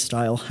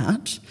conductor-style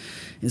hat,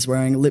 is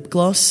wearing lip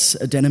gloss,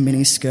 a denim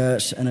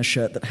mini-skirt, and a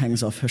shirt that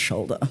hangs off her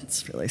shoulder.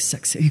 It's really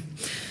sexy.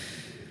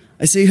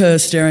 I see her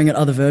staring at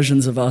other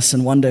versions of us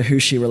and wonder who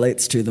she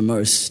relates to the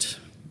most.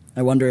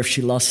 I wonder if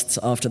she lusts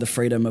after the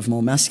freedom of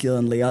more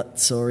masculine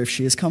Liats or if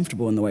she is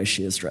comfortable in the way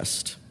she is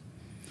dressed.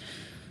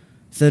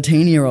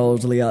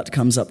 13-year-old Liat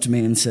comes up to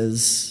me and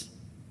says,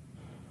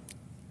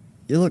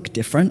 "You look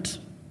different."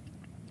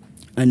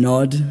 I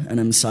nod and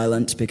am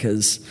silent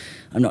because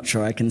I'm not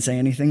sure I can say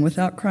anything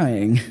without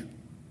crying.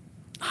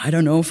 I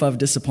don't know if I've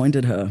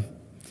disappointed her.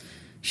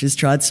 She's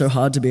tried so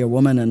hard to be a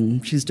woman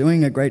and she's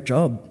doing a great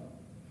job.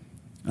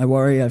 I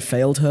worry I've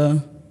failed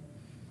her.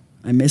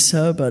 I miss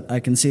her, but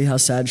I can see how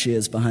sad she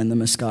is behind the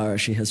mascara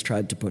she has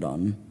tried to put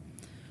on.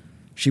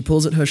 She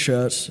pulls at her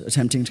shirt,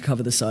 attempting to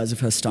cover the size of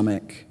her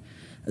stomach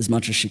as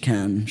much as she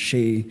can.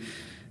 She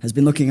has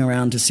been looking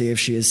around to see if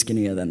she is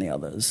skinnier than the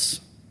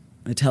others.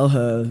 I tell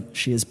her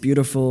she is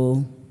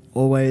beautiful,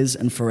 always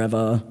and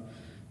forever.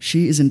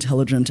 She is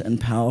intelligent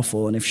and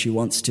powerful, and if she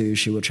wants to,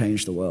 she will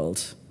change the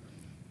world.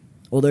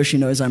 Although she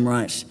knows I'm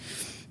right,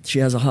 she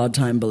has a hard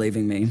time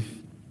believing me.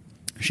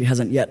 She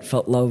hasn't yet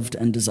felt loved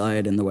and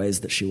desired in the ways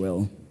that she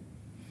will.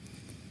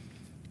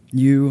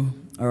 You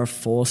are a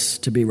force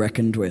to be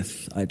reckoned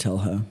with, I tell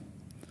her.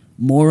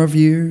 More of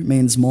you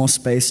means more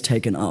space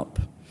taken up.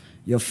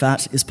 Your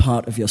fat is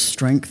part of your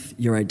strength,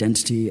 your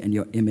identity, and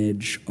your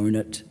image. Own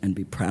it and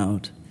be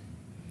proud.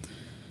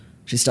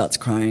 She starts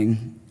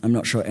crying. I'm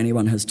not sure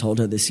anyone has told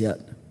her this yet.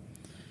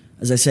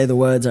 As I say the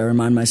words, I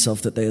remind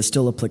myself that they are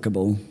still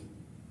applicable.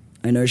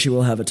 I know she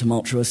will have a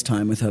tumultuous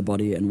time with her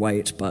body and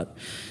weight, but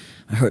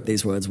I hope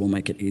these words will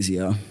make it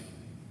easier.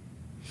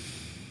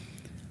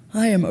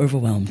 I am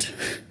overwhelmed.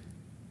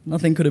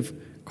 Nothing could have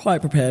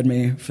quite prepared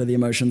me for the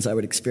emotions I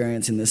would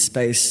experience in this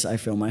space. I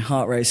feel my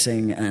heart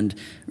racing and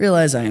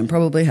realize I am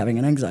probably having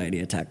an anxiety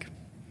attack.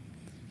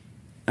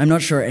 I'm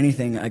not sure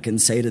anything I can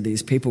say to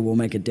these people will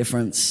make a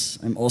difference.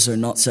 I'm also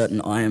not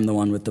certain I am the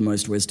one with the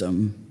most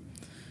wisdom.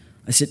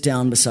 I sit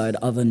down beside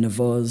other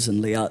Navos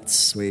and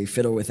Liats. We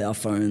fiddle with our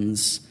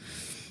phones.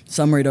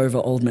 Some read over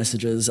old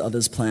messages,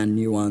 others plan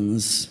new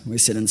ones. We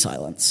sit in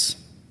silence.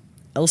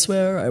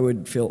 Elsewhere, I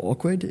would feel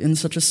awkward in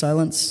such a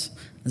silence,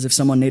 as if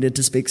someone needed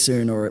to speak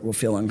soon or it will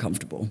feel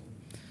uncomfortable.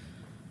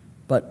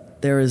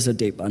 But there is a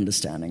deep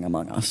understanding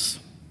among us.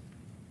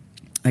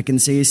 I can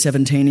see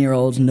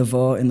 17-year-old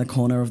Navo in the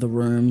corner of the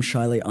room,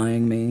 shyly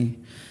eyeing me.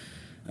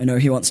 I know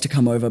he wants to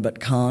come over but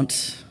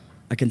can't.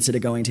 I consider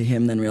going to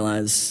him, then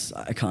realize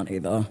I can't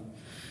either.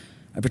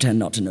 I pretend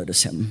not to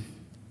notice him.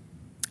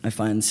 I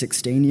find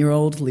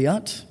 16-year-old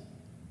Liat.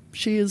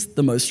 She is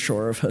the most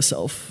sure of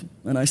herself,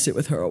 and I sit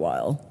with her a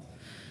while.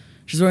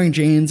 She's wearing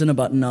jeans and a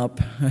button-up.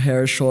 Her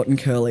hair is short and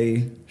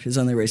curly. She's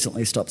only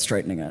recently stopped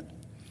straightening it.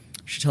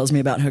 She tells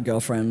me about her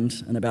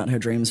girlfriend and about her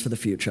dreams for the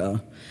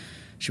future.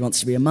 She wants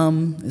to be a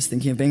mum, is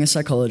thinking of being a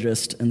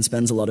psychologist, and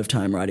spends a lot of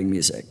time writing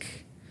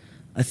music.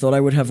 I thought I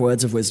would have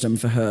words of wisdom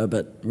for her,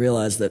 but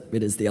realized that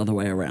it is the other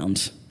way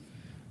around.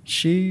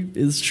 She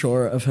is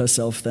surer of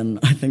herself than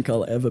I think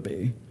I'll ever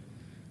be.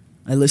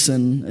 I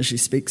listen as she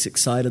speaks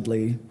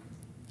excitedly.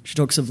 She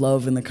talks of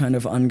love in the kind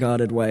of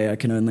unguarded way I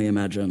can only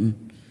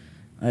imagine.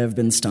 I have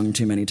been stung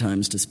too many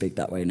times to speak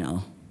that way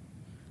now.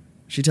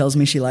 She tells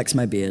me she likes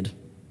my beard.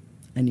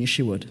 I knew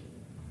she would.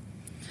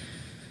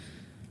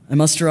 I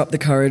muster up the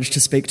courage to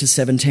speak to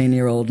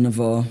 17-year-old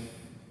Navo.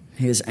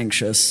 He is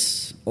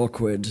anxious,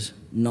 awkward,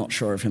 not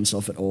sure of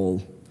himself at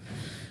all.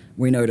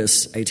 We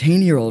notice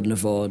 18-year-old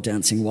Navo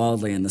dancing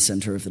wildly in the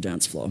center of the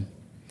dance floor.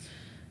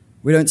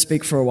 We don't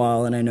speak for a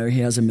while, and I know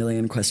he has a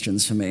million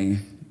questions for me.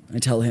 I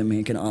tell him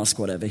he can ask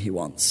whatever he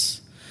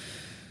wants.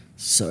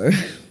 So,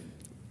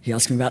 he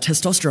asks me about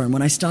testosterone,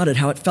 when I started,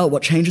 how it felt,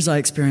 what changes I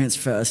experienced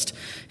first.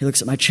 He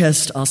looks at my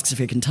chest, asks if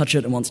he can touch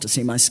it, and wants to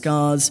see my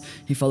scars.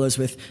 He follows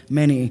with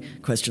many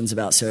questions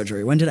about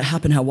surgery. When did it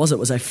happen? How was it?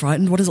 Was I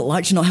frightened? What is it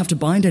like to not have to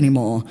bind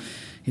anymore?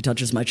 He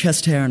touches my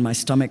chest hair and my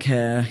stomach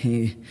hair.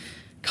 He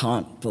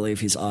can't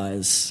believe his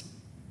eyes.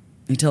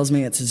 He tells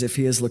me it's as if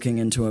he is looking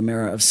into a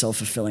mirror of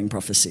self-fulfilling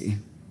prophecy.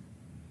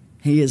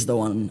 He is the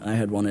one I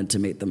had wanted to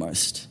meet the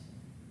most.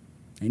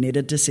 I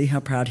needed to see how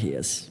proud he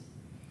is.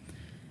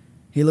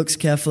 He looks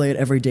carefully at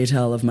every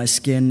detail of my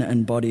skin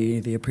and body.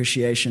 The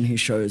appreciation he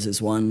shows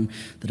is one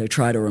that I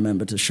try to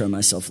remember to show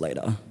myself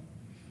later.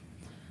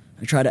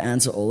 I try to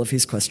answer all of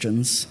his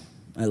questions.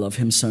 I love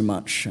him so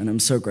much, and I'm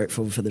so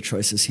grateful for the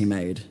choices he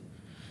made.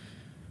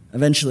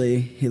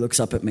 Eventually, he looks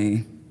up at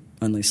me,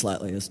 only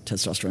slightly, as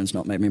testosterone's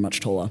not made me much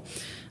taller,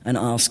 and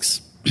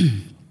asks,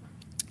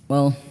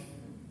 "Well,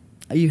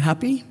 are you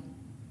happy?"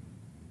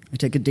 I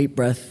take a deep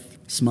breath,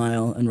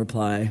 smile, and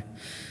reply,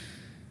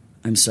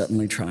 "I'm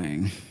certainly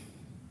trying."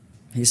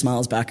 He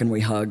smiles back and we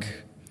hug.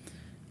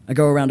 I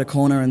go around a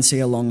corner and see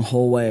a long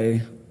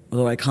hallway.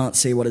 Although I can't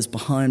see what is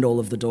behind all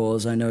of the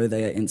doors, I know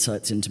they are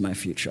insights into my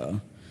future.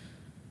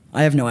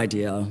 I have no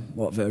idea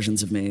what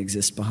versions of me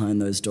exist behind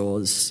those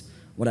doors,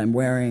 what I'm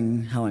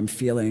wearing, how I'm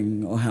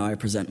feeling, or how I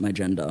present my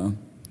gender.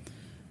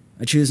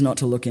 I choose not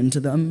to look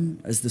into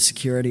them, as the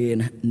security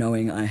in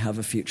knowing I have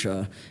a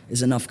future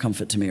is enough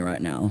comfort to me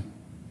right now.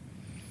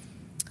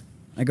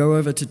 I go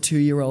over to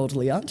 2-year-old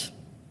Liat.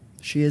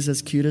 She is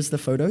as cute as the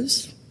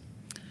photos.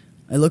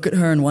 I look at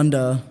her and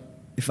wonder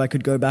if I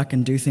could go back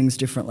and do things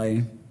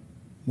differently.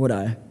 Would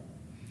I?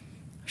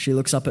 She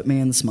looks up at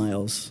me and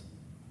smiles.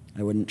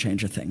 I wouldn't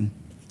change a thing.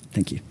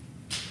 Thank you.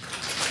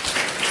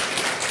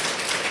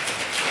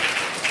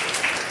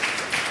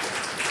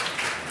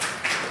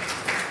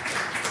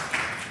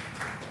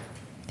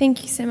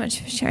 Thank you so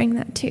much for sharing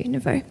that too,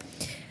 Nevo.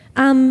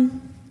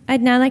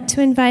 I'd now like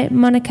to invite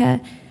Monica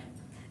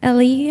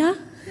Elia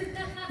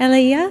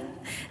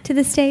to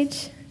the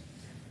stage.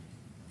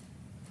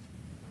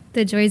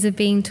 The joys of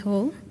being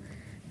tall.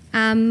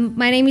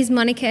 My name is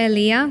Monica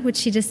Elia, which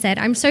she just said.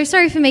 I'm so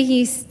sorry for making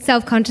you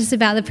self-conscious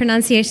about the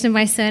pronunciation of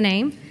my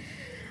surname.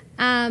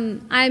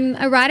 I'm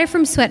a writer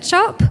from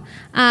Sweatshop.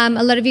 A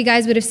lot of you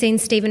guys would have seen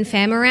Stephen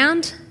Pham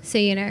around, so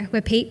you know,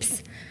 we're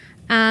peeps.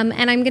 And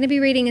I'm going to be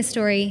reading a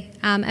story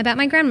about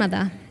my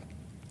grandmother.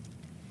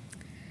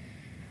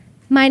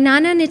 My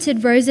Nana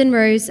knitted rows and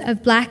rows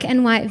of black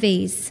and white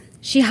V's.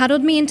 She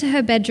huddled me into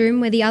her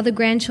bedroom where the other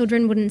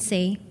grandchildren wouldn't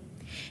see.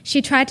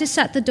 She tried to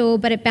shut the door,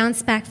 but it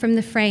bounced back from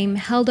the frame,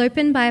 held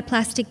open by a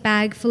plastic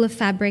bag full of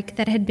fabric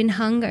that had been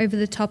hung over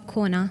the top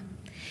corner.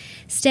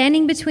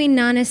 Standing between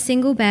Nana's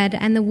single bed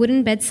and the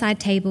wooden bedside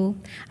table,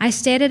 I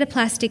stared at a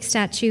plastic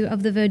statue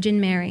of the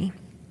Virgin Mary.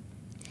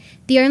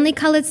 The only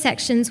coloured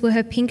sections were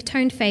her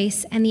pink-toned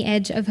face and the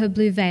edge of her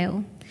blue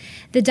veil.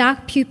 The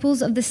dark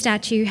pupils of the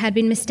statue had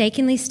been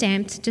mistakenly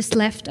stamped just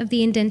left of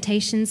the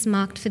indentations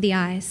marked for the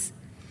eyes.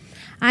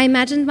 I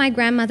imagined my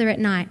grandmother at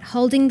night,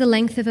 holding the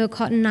length of her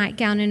cotton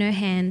nightgown in her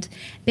hand,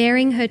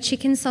 bearing her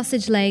chicken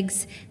sausage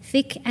legs,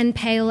 thick and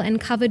pale and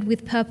covered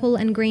with purple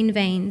and green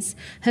veins,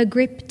 her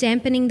grip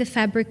dampening the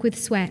fabric with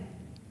sweat,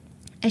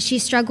 as she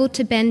struggled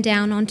to bend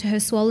down onto her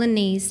swollen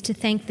knees to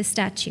thank the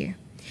statue.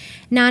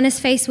 Nana's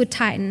face would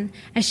tighten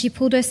as she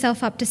pulled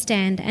herself up to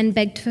stand and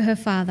begged for her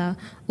father,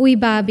 ui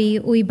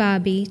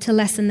babi, to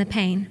lessen the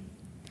pain.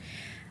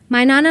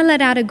 My Nana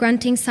let out a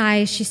grunting sigh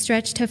as she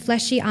stretched her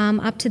fleshy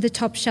arm up to the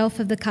top shelf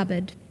of the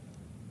cupboard.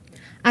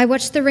 I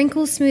watched the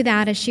wrinkles smooth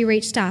out as she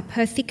reached up,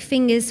 her thick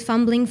fingers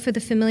fumbling for the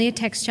familiar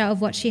texture of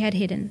what she had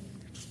hidden.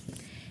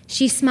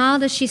 She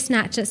smiled as she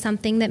snatched at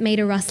something that made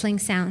a rustling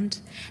sound.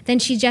 Then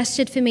she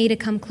gestured for me to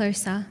come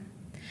closer.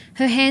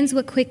 Her hands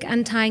were quick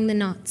untying the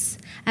knots,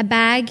 a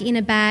bag in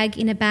a bag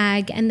in a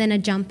bag, and then a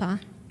jumper.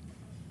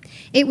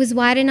 It was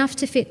wide enough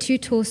to fit 2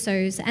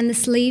 torsos, and the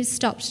sleeves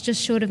stopped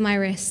just short of my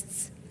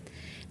wrists.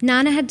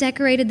 Nana had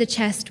decorated the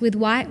chest with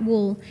white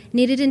wool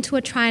knitted into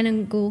a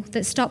triangle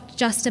that stopped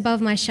just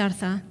above my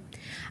shartha.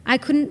 I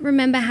couldn't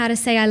remember how to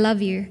say I love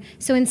you,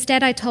 so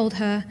instead I told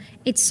her,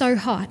 it's so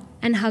hot,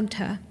 and hugged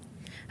her.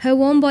 Her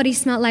warm body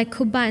smelt like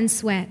kubba and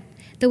sweat.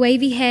 The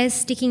wavy hairs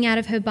sticking out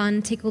of her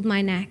bun tickled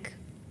my neck.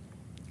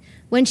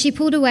 When she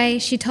pulled away,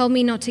 she told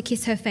me not to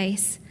kiss her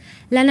face.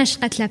 Lana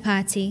shqat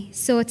lapati,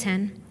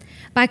 sorten.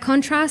 By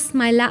contrast,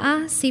 my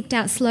la'a seeped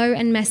out slow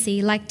and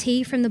messy, like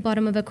tea from the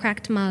bottom of a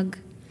cracked mug.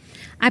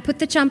 I put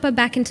the jumper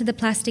back into the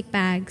plastic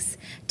bags,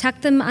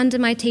 tucked them under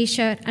my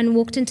t-shirt, and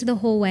walked into the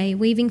hallway,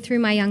 weaving through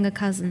my younger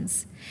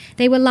cousins.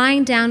 They were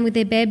lying down with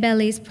their bare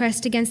bellies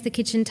pressed against the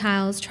kitchen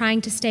tiles,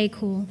 trying to stay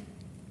cool.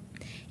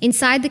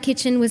 Inside the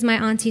kitchen was my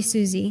Auntie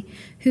Susie,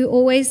 who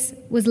always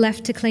was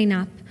left to clean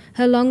up,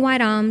 her long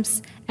white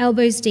arms,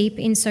 elbows deep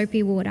in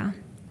soapy water.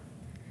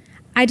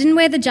 I didn't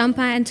wear the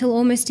jumper until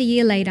almost a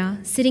year later,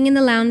 sitting in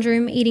the lounge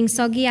room eating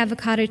soggy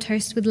avocado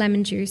toast with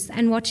lemon juice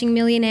and watching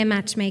Millionaire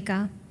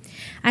Matchmaker.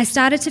 I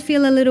started to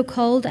feel a little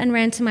cold and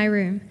ran to my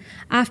room.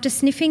 After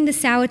sniffing the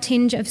sour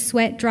tinge of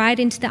sweat dried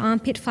into the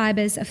armpit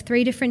fibres of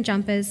 3 different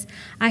jumpers,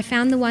 I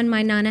found the one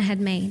my Nana had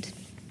made.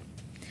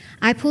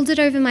 I pulled it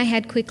over my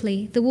head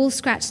quickly, the wool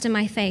scratched in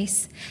my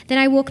face. Then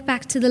I walked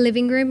back to the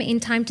living room in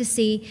time to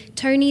see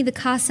Tony, the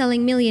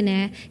car-selling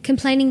millionaire,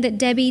 complaining that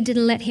Debbie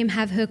didn't let him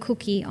have her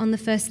cookie on the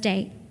first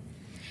date.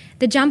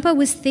 The jumper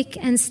was thick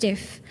and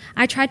stiff.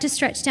 I tried to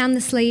stretch down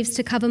the sleeves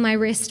to cover my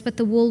wrist, but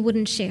the wool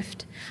wouldn't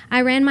shift.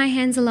 I ran my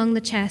hands along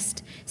the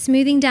chest,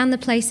 smoothing down the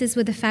places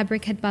where the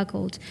fabric had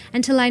buckled,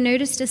 until I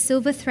noticed a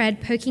silver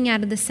thread poking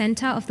out of the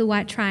centre of the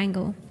white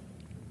triangle.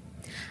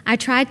 I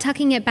tried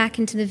tucking it back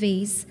into the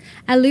V's.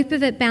 A loop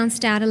of it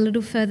bounced out a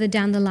little further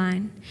down the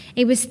line.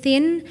 It was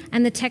thin,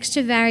 and the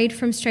texture varied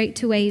from straight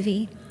to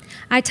wavy.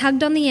 I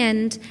tugged on the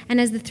end,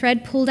 and as the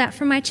thread pulled out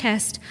from my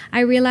chest,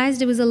 I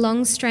realised it was a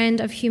long strand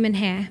of human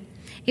hair.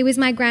 It was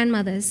my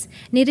grandmother's,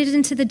 knitted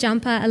into the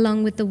jumper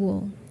along with the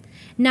wool.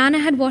 Nana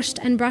had washed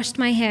and brushed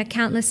my hair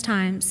countless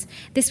times.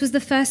 This was the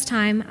first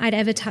time I'd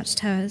ever touched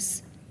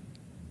hers.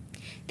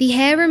 The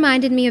hair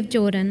reminded me of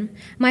Jordan,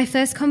 my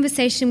first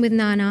conversation with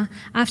Nana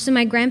after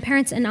my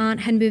grandparents and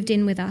aunt had moved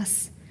in with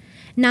us.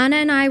 Nana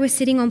and I were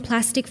sitting on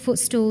plastic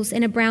footstools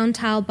in a brown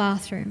tile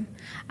bathroom.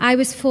 I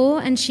was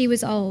 4 and she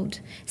was old.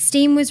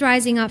 Steam was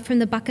rising up from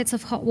the buckets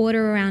of hot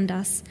water around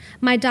us.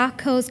 My dark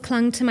curls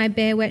clung to my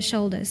bare, wet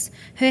shoulders.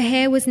 Her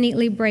hair was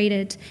neatly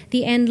braided,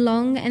 the end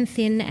long and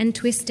thin and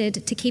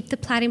twisted to keep the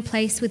plait in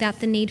place without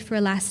the need for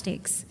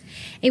elastics.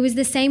 It was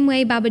the same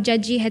way Baba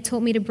Jaji had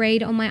taught me to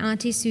braid on my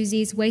Auntie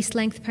Susie's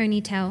waist-length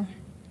ponytail.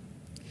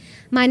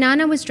 My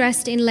Nana was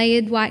dressed in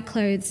layered white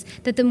clothes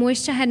that the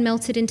moisture had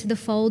melted into the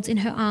folds in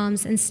her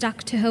arms and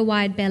stuck to her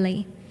wide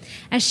belly.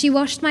 As she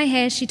washed my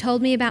hair, she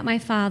told me about my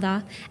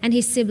father and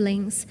his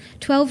siblings,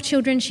 12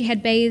 children she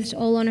had bathed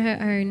all on her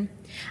own.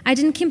 I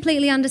didn't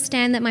completely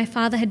understand that my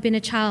father had been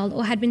a child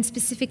or had been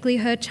specifically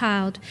her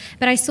child,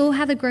 but I saw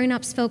how the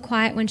grown-ups fell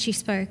quiet when she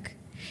spoke.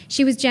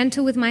 She was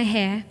gentle with my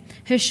hair,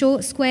 her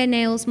short, square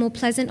nails more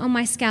pleasant on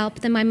my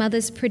scalp than my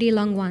mother's pretty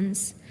long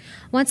ones.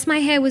 Once my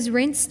hair was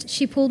rinsed,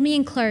 she pulled me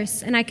in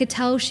close, and I could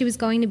tell she was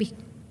going to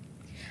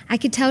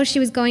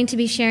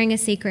be sharing a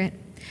secret.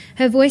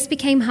 Her voice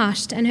became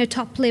hushed, and her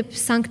top lip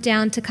sunk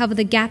down to cover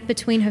the gap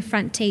between her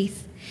front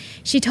teeth.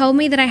 She told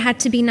me that I had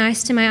to be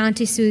nice to my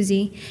Auntie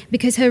Susie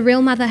because her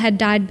real mother had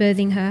died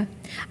birthing her.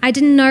 I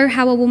didn't know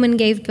how a woman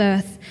gave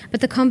birth,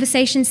 but the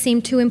conversation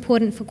seemed too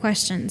important for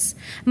questions.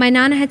 My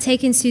Nana had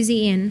taken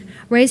Susie in,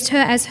 raised her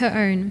as her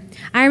own.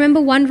 I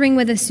remember wondering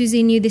whether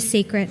Susie knew this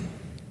secret.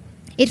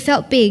 It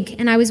felt big,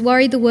 and I was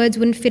worried the words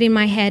wouldn't fit in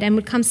my head and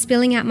would come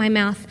spilling out my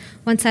mouth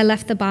once I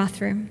left the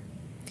bathroom.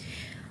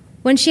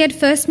 When she had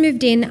first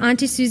moved in,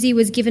 Auntie Susie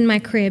was given my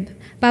crib.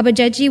 Baba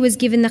Jaji was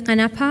given the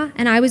kanapa,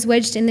 and I was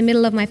wedged in the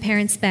middle of my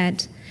parents'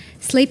 bed.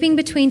 Sleeping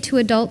between 2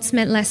 adults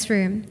meant less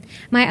room.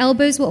 My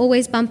elbows were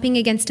always bumping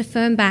against a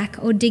firm back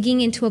or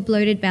digging into a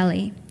bloated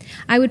belly.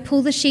 I would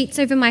pull the sheets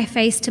over my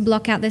face to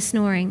block out the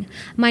snoring,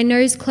 my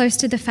nose close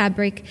to the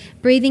fabric,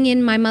 breathing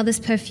in my mother's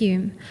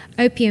perfume,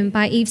 Opium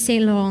by Yves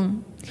Saint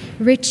Laurent.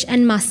 Rich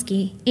and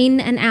musky, in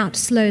and out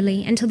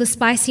slowly until the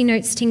spicy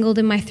notes tingled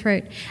in my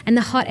throat and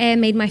the hot air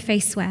made my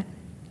face sweat.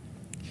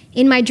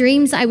 In my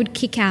dreams, I would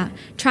kick out,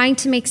 trying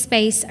to make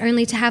space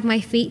only to have my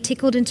feet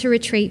tickled into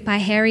retreat by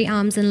hairy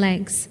arms and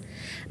legs.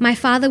 My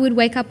father would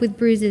wake up with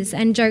bruises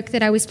and joke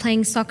that I was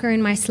playing soccer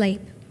in my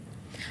sleep.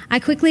 I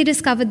quickly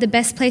discovered the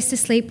best place to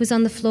sleep was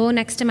on the floor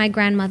next to my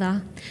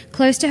grandmother,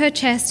 close to her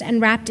chest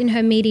and wrapped in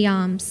her meaty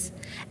arms.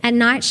 At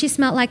night, she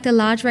smelt like the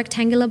large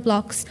rectangular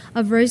blocks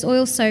of rose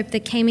oil soap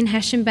that came in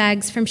Hessian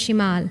bags from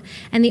Shimal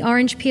and the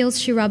orange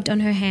peels she rubbed on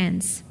her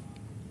hands.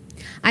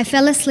 I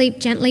fell asleep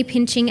gently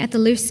pinching at the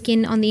loose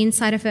skin on the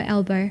inside of her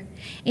elbow.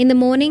 In the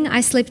morning, I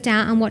slipped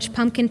out and watched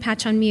Pumpkin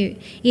Patch on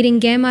mute, eating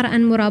gemar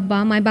and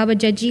murabba my Baba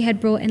Jaji had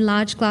brought in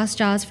large glass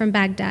jars from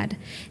Baghdad.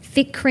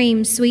 Thick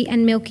cream, sweet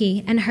and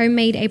milky, and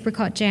homemade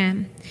apricot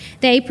jam.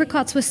 The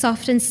apricots were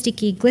soft and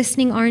sticky,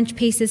 glistening orange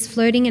pieces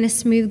floating in a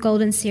smooth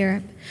golden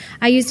syrup.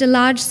 I used a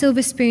large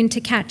silver spoon to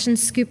catch and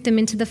scoop them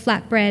into the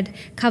flat bread,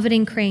 covered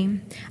in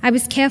cream. I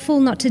was careful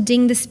not to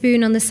ding the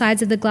spoon on the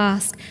sides of the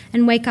glass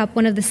and wake up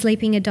one of the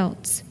sleeping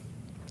adults.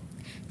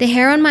 The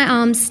hair on my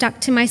arms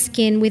stuck to my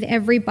skin with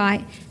every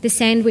bite, the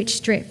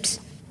sandwich dripped.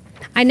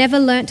 I never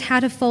learnt how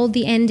to fold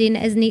the end in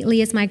as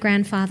neatly as my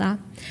grandfather.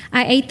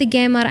 I ate the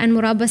gemar and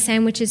murabba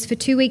sandwiches for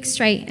 2 weeks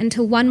straight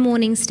until one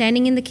morning,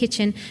 standing in the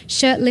kitchen,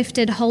 shirt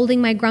lifted,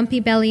 holding my grumpy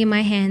belly in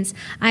my hands,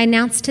 I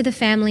announced to the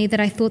family that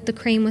I thought the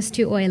cream was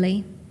too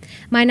oily.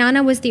 My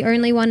Nana was the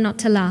only one not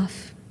to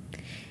laugh.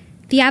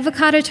 The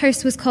avocado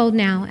toast was cold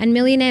now, and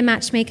Millionaire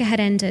Matchmaker had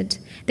ended.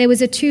 There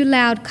was a too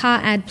loud car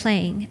ad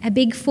playing, a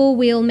big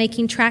 4-wheel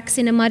making tracks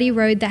in a muddy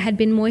road that had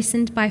been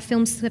moistened by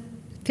film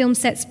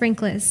set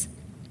sprinklers.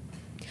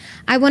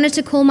 I wanted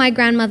to call my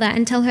grandmother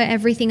and tell her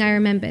everything I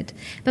remembered,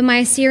 but my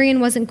Assyrian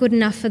wasn't good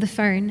enough for the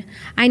phone.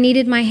 I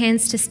needed my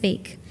hands to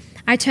speak.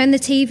 I turned the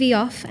TV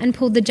off and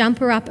pulled the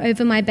jumper up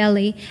over my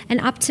belly and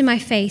up to my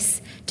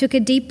face, took a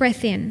deep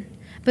breath in,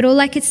 but all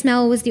I could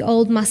smell was the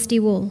old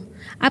musty wool.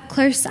 Up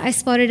close, I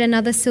spotted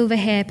another silver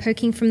hair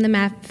poking from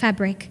the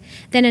fabric,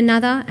 then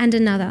another and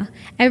another.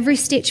 Every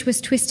stitch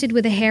was twisted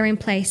with a hair in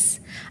place.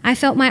 I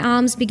felt my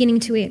arms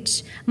beginning to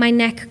itch, my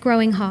neck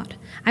growing hot.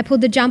 I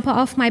pulled the jumper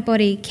off my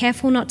body,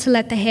 careful not to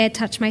let the hair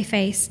touch my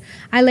face.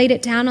 I laid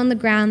it down on the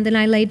ground, then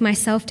I laid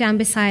myself down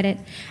beside it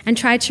and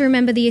tried to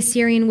remember the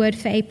Assyrian word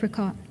for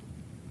apricot.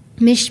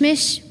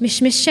 Mishmish,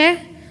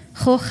 mishmishe,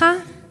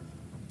 chocha.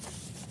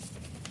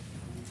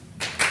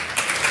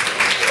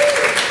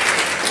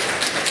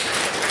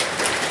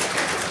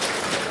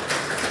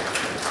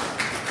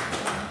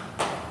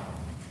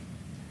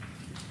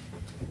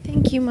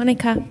 Thank you,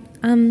 Monica.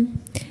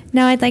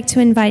 Now I'd like to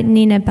invite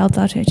Nina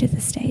Baldotto to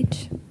the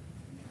stage.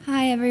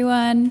 Hi,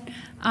 everyone.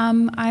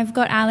 I've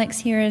got Alex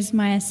here as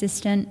my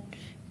assistant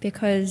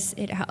because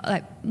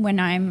when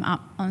I'm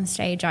up on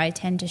stage, I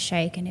tend to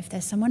shake, and if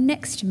there's someone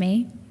next to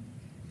me,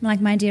 like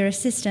my dear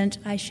assistant,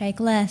 I shake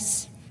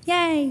less.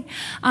 Yay!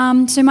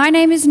 So my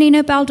name is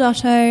Nina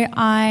Baldotto.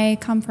 I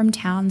come from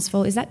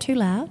Townsville. Is that too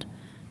loud?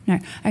 No.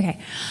 Okay.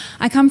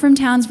 I come from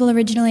Townsville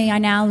originally. I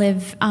now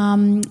live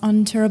on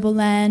Turrbal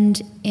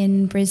land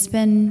in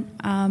Brisbane,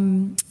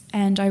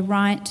 and I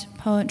write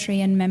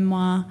poetry and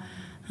memoir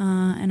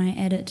and I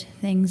edit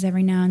things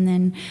every now and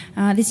then.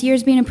 This year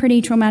has been a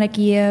pretty traumatic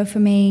year for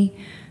me.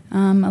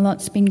 A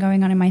lot's been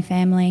going on in my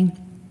family,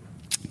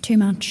 too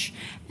much.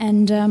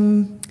 And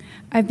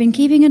I've been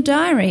keeping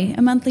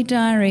a monthly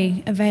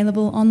diary,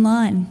 available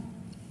online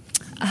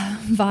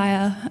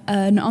via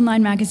an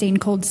online magazine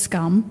called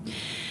Scum.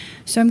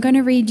 So I'm going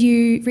to read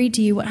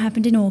to you what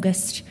happened in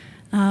August.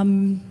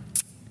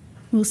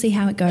 We'll see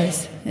how it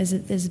goes.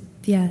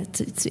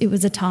 It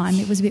was a time.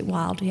 It was a bit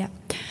wild, yeah.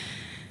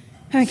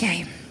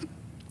 Okay.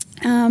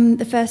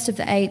 The 1st of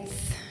the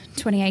 8th,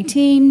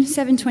 2018,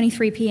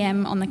 7:23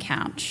 p.m. on the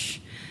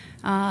couch.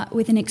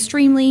 With an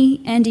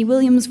extremely Andy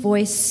Williams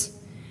voice,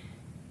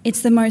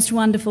 it's the most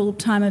wonderful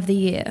time of the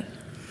year.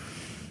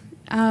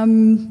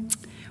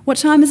 What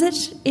time is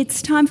it?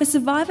 It's time for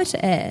Survivor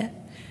to air.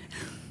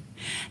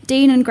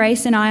 Dean and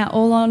Grace and I are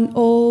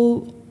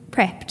all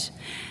prepped.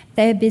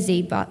 They're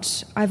busy,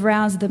 but I've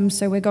roused them,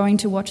 so we're going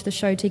to watch the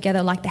show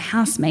together like the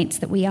housemates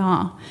that we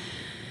are.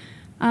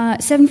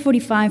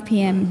 7:45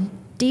 p.m.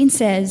 Dean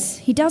says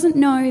he doesn't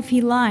know if he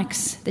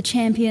likes the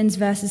champions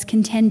versus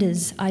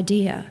contenders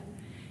idea.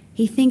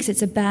 He thinks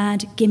it's a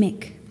bad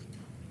gimmick.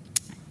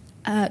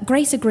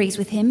 Grace agrees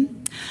with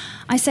him.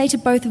 I say to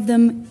both of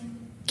them,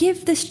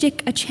 give the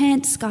shtick a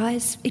chance,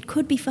 guys. It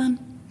could be fun.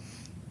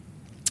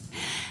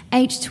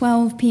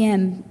 8:12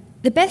 p.m.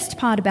 The best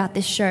part about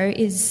this show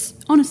is,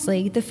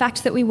 honestly, the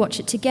fact that we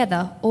watch it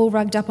together, all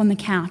rugged up on the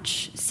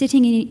couch,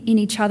 sitting in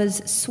each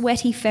other's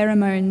sweaty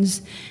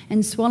pheromones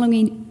and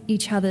swallowing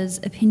each other's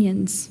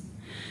opinions.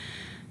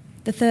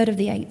 The 3rd of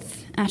the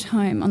 8th, at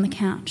home on the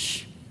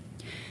couch.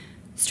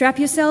 Strap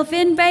yourself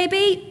in,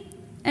 baby,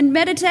 and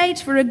meditate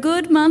for a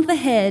good month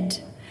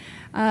ahead.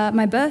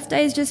 My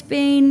birthday's just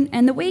been,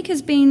 and the week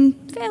has been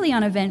fairly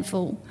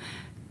uneventful.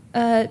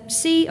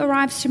 C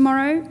arrives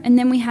tomorrow, and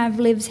then we have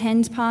Liv's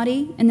hen's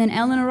party, and then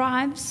Ellen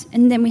arrives,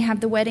 and then we have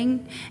the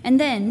wedding, and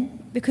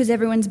then, because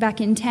everyone's back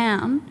in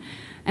town,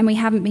 and we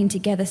haven't been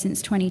together since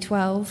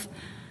 2012,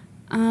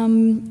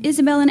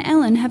 Isabel and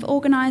Ellen have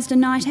organised a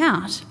night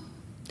out.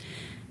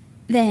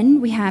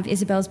 Then we have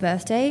Isabel's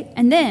birthday,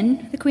 and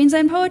then the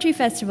Queensland Poetry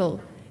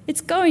Festival.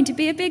 It's going to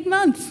be a big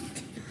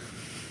month.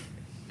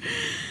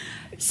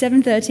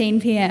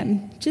 7:13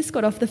 p.m. Just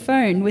got off the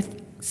phone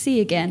with C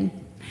again.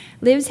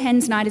 Liv's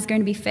Hens Night is going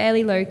to be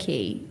fairly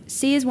low-key.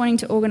 C is wanting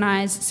to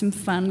organise some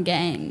fun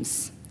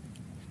games.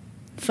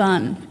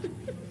 Fun.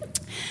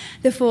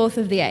 The 4th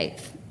of the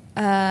 8th,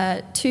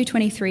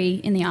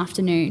 2:23 in the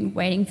afternoon,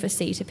 waiting for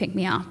C to pick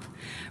me up.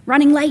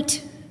 Running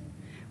late.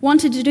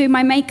 Wanted to do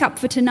my makeup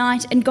for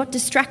tonight and got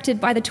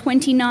distracted by the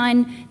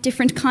 29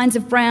 different kinds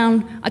of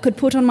brown I could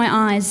put on my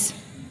eyes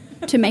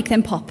to make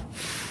them pop.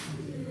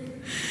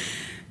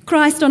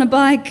 Christ on a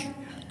bike.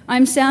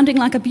 I'm sounding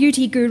like a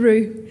beauty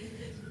guru.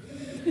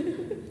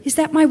 Is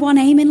that my one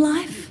aim in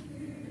life?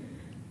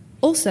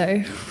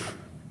 Also,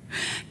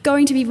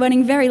 going to be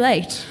running very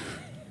late.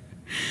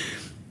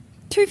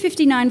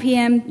 2:59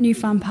 p.m, New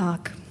Farm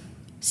Park.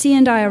 C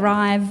and I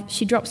arrive,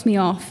 she drops me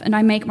off, and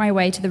I make my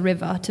way to the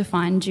river to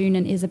find June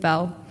and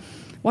Isabel.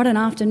 What an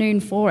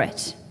afternoon for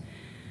it.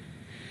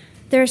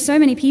 There are so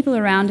many people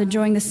around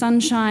enjoying the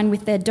sunshine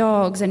with their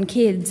dogs and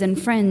kids and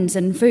friends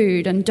and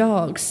food and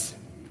dogs.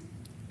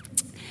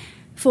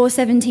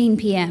 4:17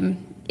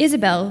 p.m.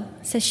 Isabel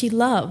says she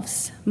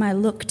loves my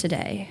look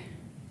today.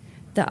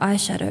 The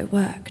eyeshadow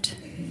worked.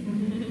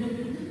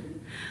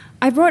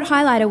 I brought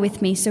highlighter with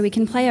me so we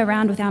can play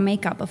around with our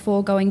makeup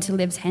before going to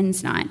Liv's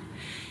Hens Night.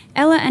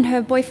 Ella and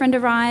her boyfriend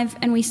arrive,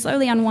 and we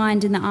slowly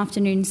unwind in the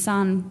afternoon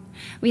sun.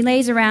 We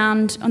laze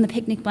around on the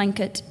picnic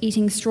blanket,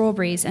 eating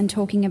strawberries and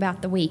talking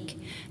about the week.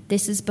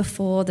 This is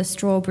before the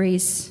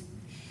strawberries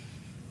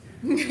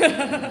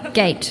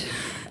gate.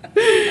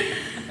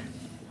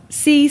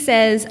 C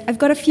says, I've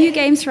got a few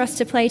games for us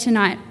to play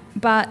tonight,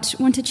 but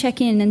want to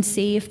check in and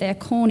see if they're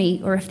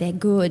corny or if they're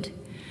good.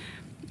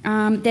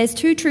 There's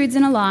 2 truths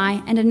and a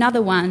lie, and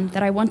another one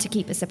that I want to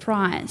keep a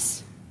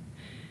surprise.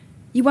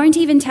 You won't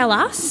even tell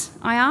us?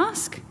 I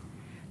ask.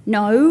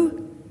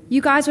 No,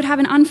 you guys would have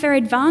an unfair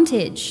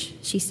advantage,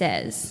 she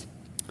says.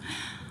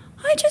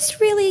 I just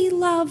really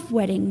love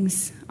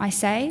weddings, I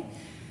say.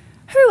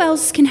 Who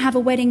else can have a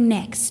wedding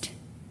next?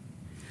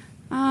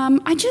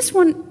 I just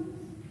want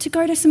to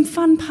go to some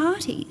fun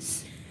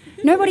parties.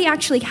 Nobody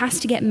actually has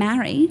to get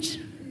married.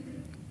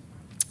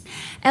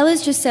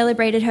 Ella's just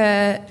celebrated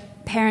her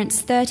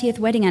parents' 30th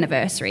wedding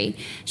anniversary.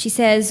 She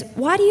says,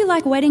 why do you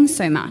like weddings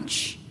so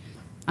much?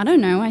 I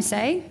don't know, I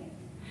say.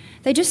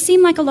 They just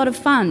seem like a lot of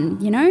fun,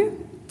 you know?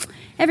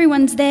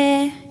 Everyone's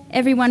there,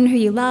 everyone who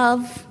you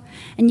love,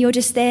 and you're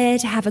just there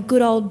to have a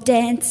good old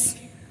dance.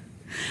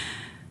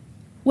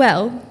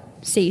 Well,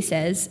 C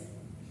says,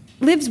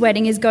 Liv's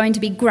wedding is going to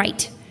be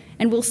great,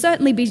 and we'll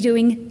certainly be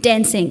doing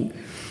dancing.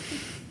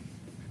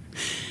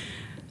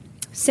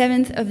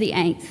 7th of the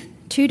 8th,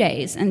 2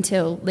 days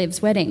until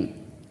Liv's wedding.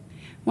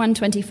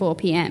 1:24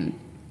 p.m.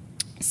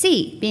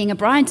 C, being a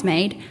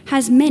bridesmaid,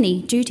 has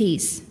many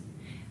duties.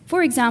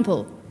 For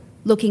example,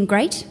 looking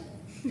great,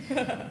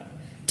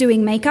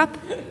 doing makeup,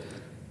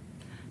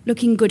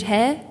 looking good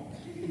hair,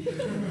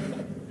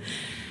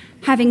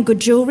 having good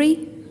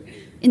jewellery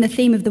in the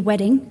theme of the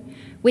wedding,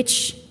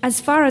 which,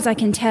 as far as I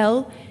can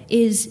tell,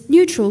 is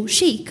neutral,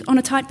 chic, on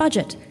a tight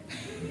budget.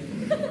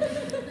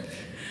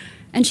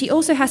 And she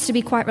also has to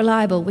be quite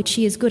reliable, which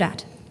she is good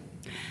at.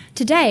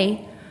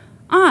 Today,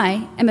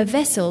 I am a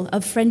vessel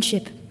of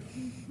friendship.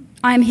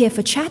 I am here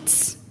for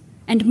chats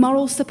and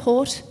moral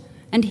support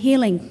and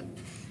healing.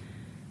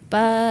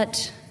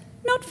 But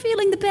not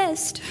feeling the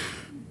best.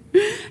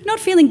 Not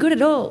feeling good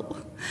at all.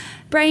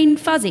 Brain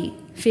fuzzy,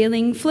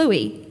 feeling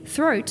fluey,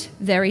 throat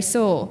very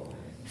sore.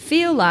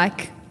 Feel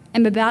like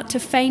I'm about to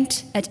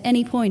faint at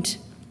any point.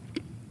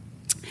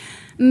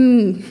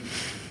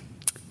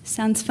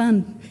 Sounds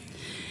fun.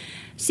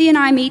 C and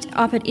I meet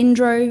up at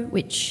Indro,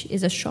 which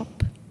is a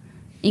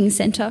shopping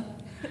centre.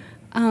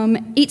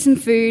 Eat some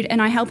food,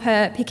 and I help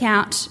her pick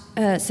out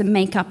some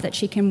makeup that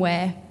she can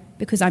wear,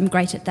 because I'm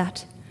great at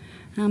that.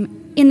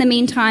 In the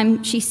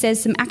meantime, she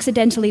says some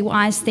accidentally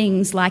wise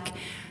things like,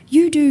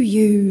 "You do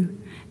you,"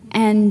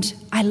 and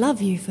 "I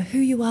love you for who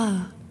you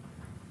are."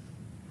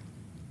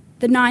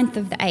 The 9th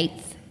of the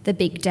 8th, the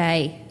big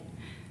day,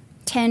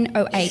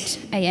 10:08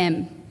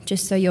 a.m.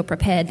 Just so you're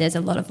prepared, there's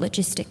a lot of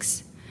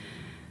logistics.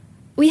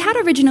 We had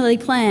originally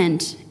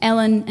planned,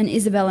 Ellen and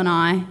Isabel and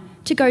I,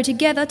 to go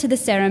together to the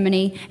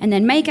ceremony and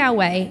then make our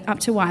way up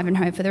to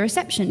Wivenhoe for the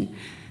reception.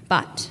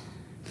 But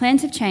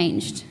plans have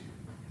changed.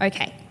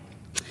 Okay,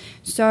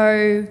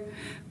 so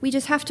we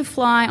just have to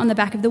fly on the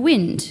back of the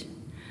wind.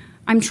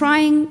 I'm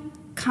trying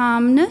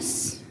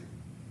calmness,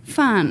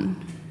 fun.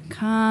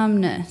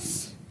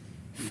 Calmness,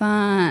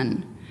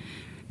 fun.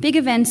 Big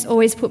events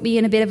always put me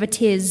in a bit of a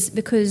tiz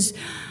because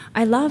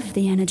I love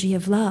the energy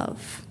of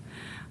love.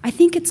 I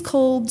think it's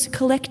called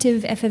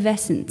collective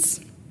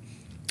effervescence.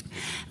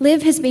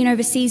 Liv has been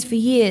overseas for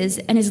years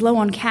and is low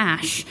on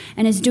cash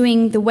and is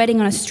doing the wedding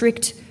on a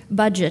strict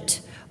budget,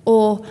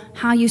 or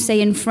how you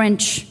say in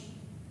French,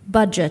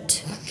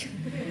 budget,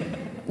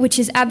 which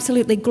is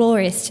absolutely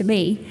glorious to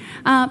me.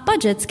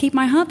 Budgets keep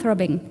my heart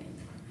throbbing.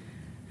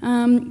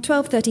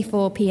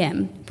 12:34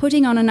 p.m,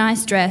 putting on a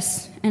nice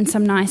dress and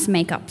some nice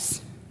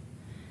makeups.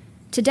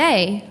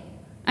 Today,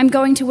 I'm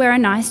going to wear a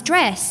nice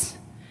dress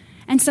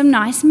and some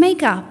nice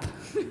makeup.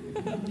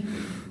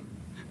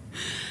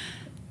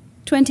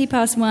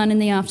 1:20 in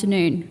the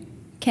afternoon.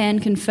 Can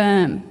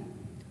confirm.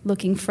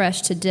 Looking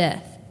fresh to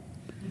death.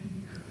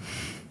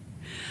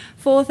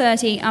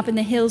 4:30 up in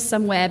the hills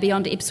somewhere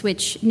beyond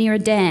Ipswich, near a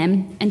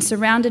dam and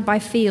surrounded by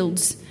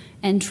fields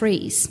and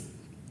trees.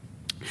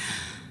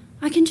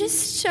 I can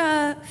just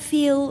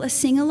feel a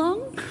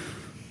sing-along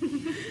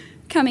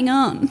coming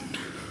on.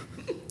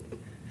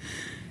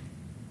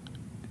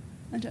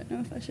 I don't know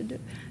if I should do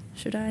it.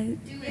 Should I?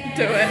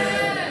 Do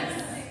it.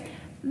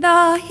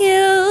 The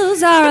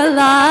hills are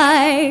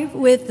alive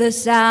with the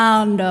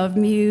sound of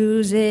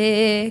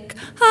music.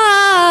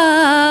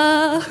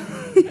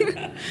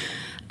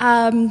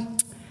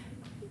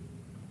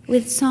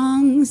 With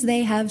songs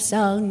they have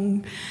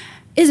sung.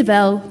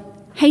 Isabel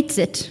hates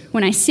it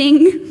when I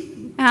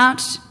sing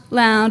out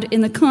loud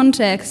out of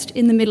context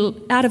in the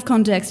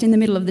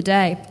middle of the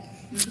day.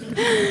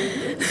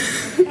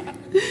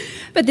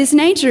 But this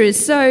nature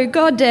is so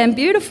goddamn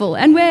beautiful,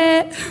 and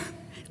we're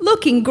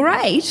looking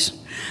great.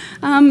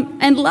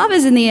 And love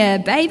is in the air,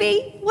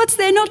 baby. What's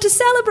there not to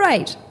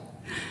celebrate?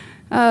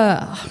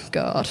 Oh,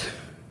 God.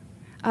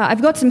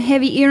 I've got some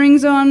heavy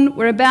earrings on.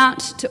 We're about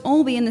to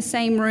all be in the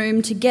same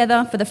room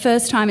together for the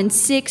first time in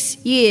 6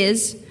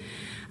 years.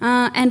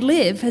 And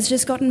Liv has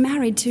just gotten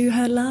married to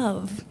her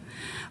love.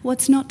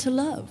 What's not to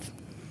love?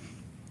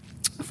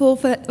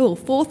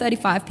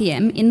 4:35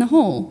 p.m. in the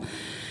hall.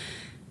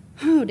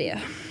 Oh,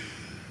 dear.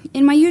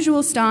 In my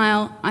usual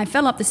style, I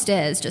fell up the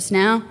stairs just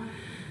now.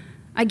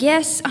 I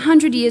guess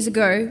 100 years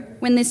ago,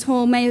 when this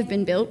hall may have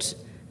been built,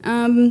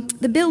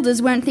 the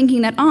builders weren't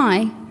thinking that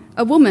I,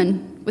 a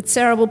woman with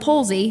cerebral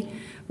palsy,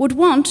 would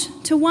want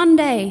to one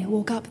day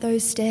walk up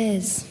those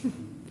stairs.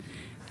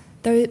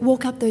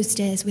 Walk up those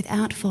stairs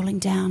without falling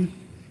down.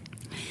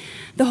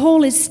 The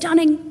hall is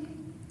stunning.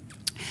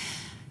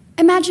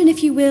 Imagine,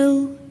 if you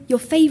will, your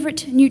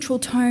favourite neutral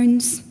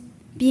tones,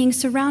 being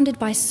surrounded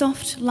by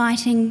soft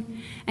lighting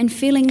and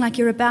feeling like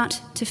you're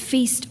about to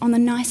feast on the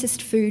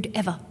nicest food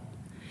ever.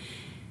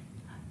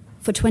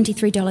 For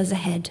 $23 a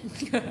head.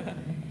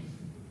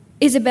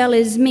 Isabel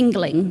is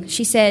mingling.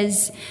 She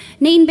says,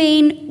 "Neen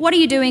Bean, what are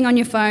you doing on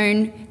your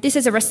phone? This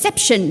is a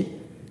reception.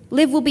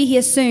 Liv will be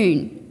here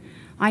soon."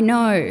 I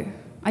know.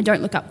 I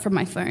don't look up from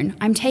my phone.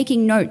 I'm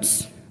taking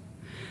notes.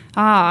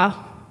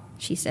 "Ah,"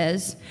 she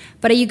says,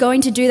 "but are you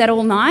going to do that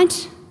all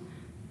night?"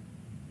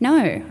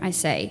 "No," I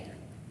say.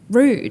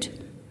 "Rude."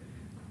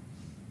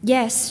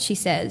 "Yes," she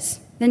says.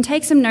 "Then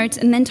take some notes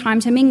and then time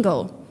to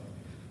mingle."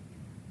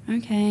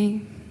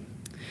 Okay.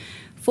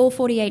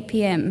 4:48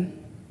 p.m.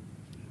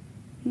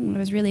 I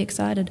was really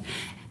excited.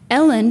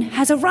 Ellen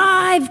has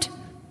arrived!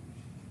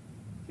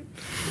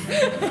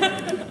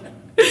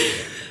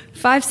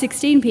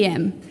 5:16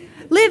 p.m.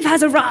 Liv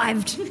has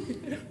arrived!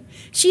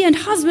 She and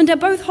husband are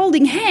both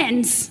holding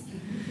hands.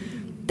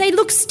 They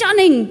look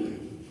stunning.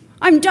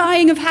 I'm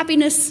dying of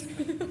happiness.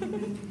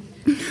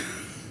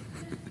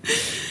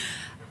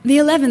 The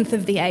 11th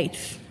of the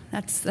 8th.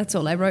 That's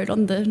all I wrote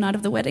on the night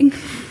of the wedding.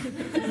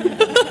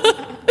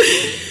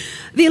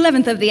 The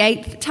 11th of the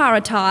 8th,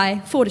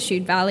 Taratai,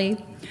 Fortitude Valley,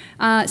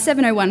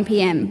 7:01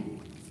 p.m.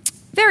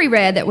 Very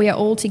rare that we are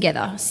all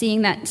together,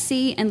 seeing that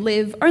C and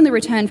Liv only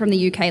returned from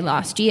the UK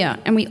last year,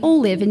 and we all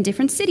live in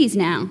different cities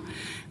now.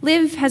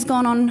 Liv has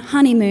gone on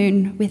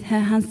honeymoon with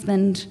her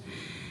husband.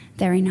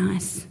 Very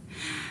nice.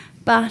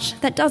 But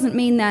that doesn't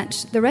mean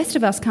that the rest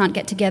of us can't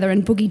get together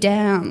and boogie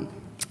down.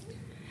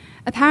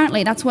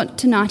 Apparently that's what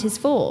tonight is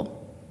for,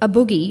 a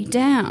boogie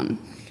down.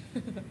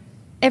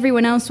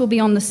 Everyone else will be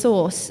on the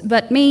sauce,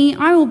 but me,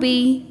 I will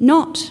be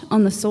not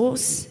on the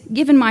sauce,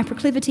 given my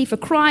proclivity for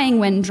crying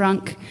when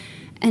drunk,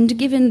 and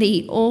given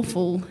the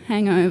awful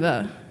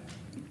hangover.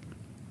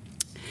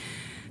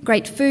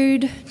 Great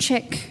food,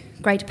 check.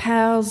 Great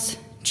pals,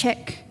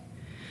 check.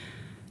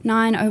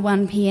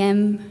 9:01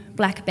 p.m,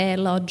 Black Bear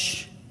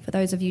Lodge, for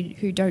those of you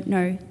who don't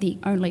know, the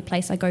only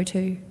place I go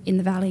to in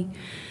the valley.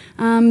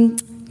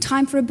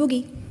 Time for a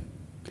boogie.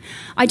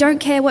 I don't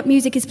care what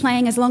music is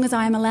playing as long as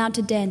I am allowed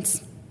to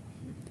dance.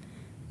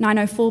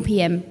 9:04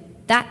 p.m,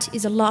 that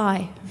is a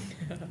lie.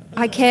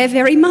 I care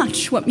very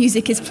much what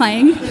music is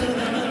playing.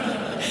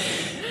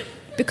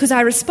 Because I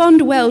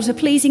respond well to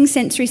pleasing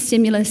sensory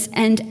stimulus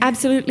and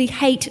absolutely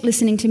hate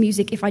listening to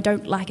music if I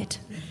don't like it.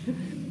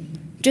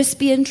 Just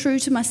being true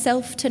to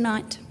myself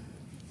tonight.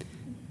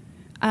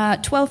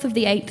 12th of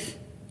the 8th,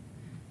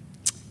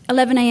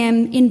 11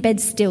 a.m, in bed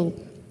still.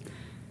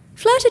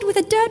 Flirted with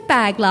a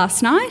dirtbag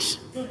last night.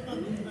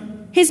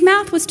 His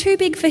mouth was too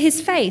big for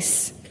his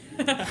face.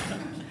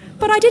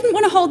 But I didn't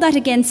want to hold that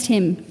against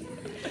him.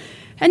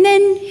 And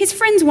then his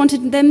friends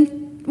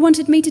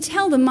wanted me to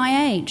tell them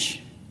my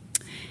age.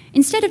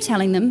 Instead of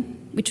telling them,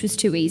 which was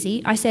too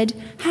easy, I said,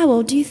 "How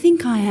old do you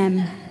think I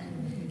am?"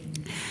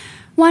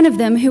 One of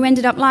them, who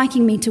ended up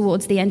liking me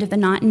towards the end of the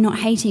night and not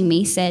hating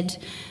me, said,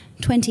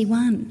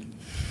 21.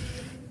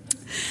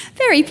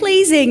 Very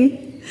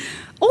pleasing.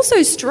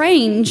 Also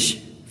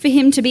strange for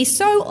him to be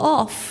so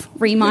off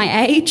re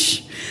my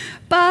age.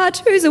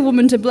 But who's a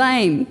woman to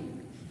blame?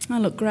 I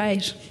look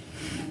great.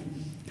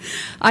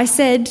 I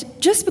said,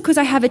 just because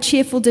I have a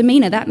cheerful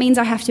demeanour, that means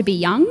I have to be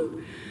young?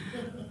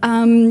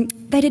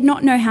 They did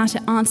not know how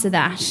to answer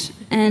that,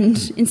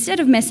 and instead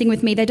of messing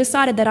with me, they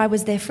decided that I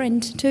was their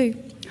friend too.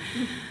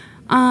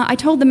 I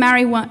told the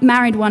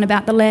married one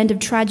about the land of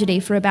tragedy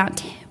for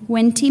about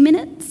 20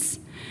 minutes.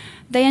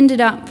 They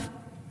ended up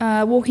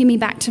walking me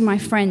back to my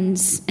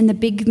friends, and the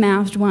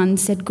big-mouthed one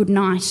said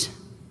goodnight,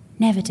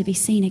 never to be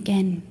seen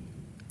again.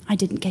 I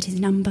didn't get his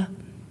number.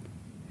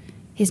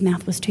 His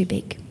mouth was too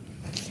big.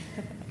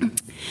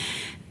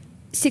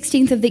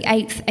 16th of the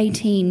 8th,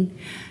 18.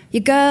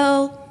 Your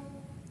girl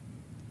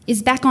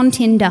is back on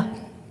Tinder.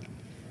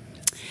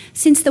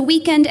 Since the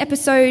weekend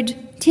episode,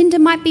 Tinder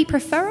might be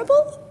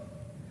preferable?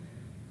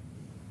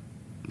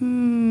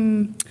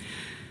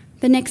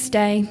 The next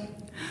day,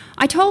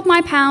 I told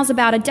my pals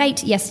about a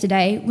date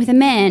yesterday with a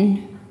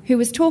man who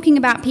was talking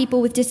about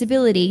people with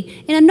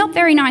disability in a not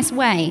very nice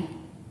way.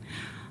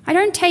 I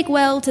don't take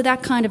well to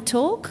that kind of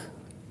talk.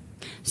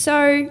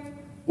 So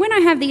when I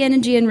have the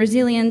energy and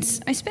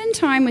resilience, I spend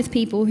time with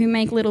people who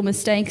make little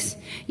mistakes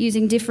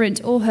using different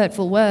or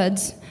hurtful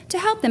words to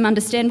help them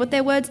understand what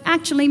their words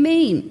actually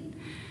mean.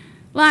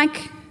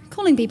 Like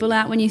calling people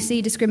out when you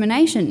see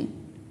discrimination.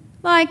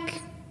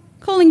 Like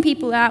calling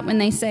people out when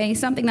they say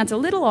something that's a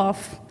little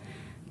off,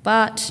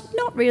 but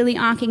not really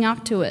arcing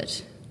up to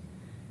it.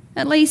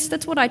 At least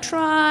that's what I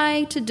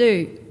try to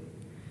do.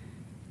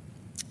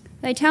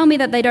 They tell me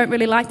that they don't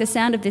really like the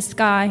sound of this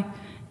guy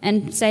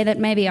and say that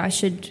maybe I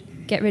should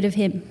get rid of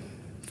him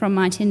from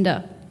my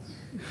Tinder.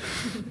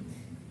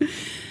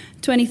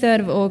 23rd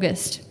of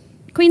August,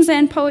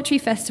 Queensland Poetry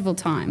Festival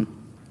time.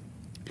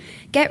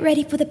 Get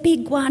ready for the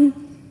big one.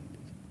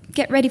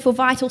 Get ready for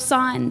Vital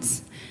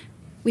Signs,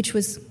 which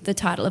was the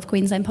title of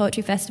Queensland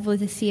Poetry Festival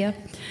this year.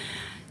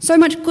 So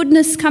much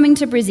goodness coming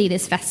to Brizzy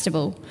this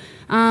festival.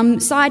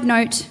 Side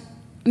note,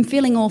 I'm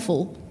feeling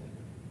awful.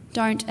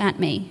 Don't at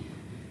me.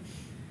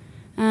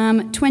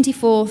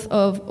 24th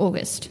of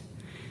August.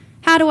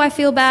 How do I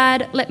feel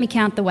bad? Let me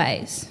count the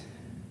ways.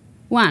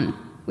 1.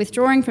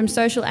 Withdrawing from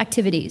social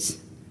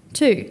activities.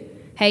 2.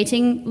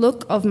 Hating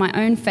look of my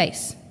own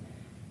face.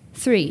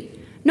 3.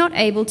 Not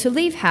able to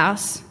leave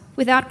house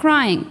without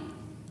crying.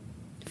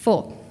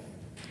 4.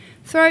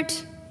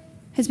 Throat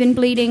has been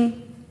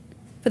bleeding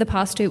for the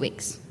past 2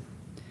 weeks.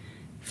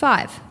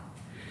 5.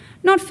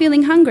 Not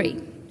feeling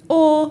hungry,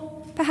 or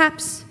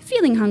perhaps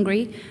feeling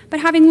hungry, but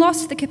having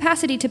lost the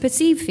capacity to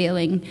perceive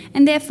feeling,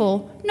 and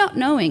therefore not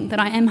knowing that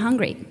I am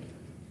hungry.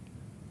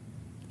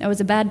 That was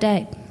a bad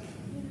day.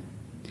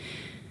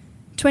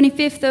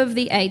 25th of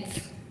the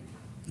 8th,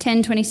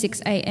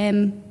 10:26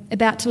 a.m,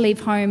 about to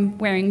leave home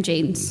wearing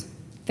jeans.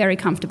 Very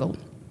comfortable.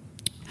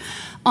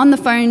 On the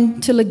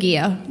phone to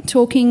Lagia,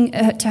 talking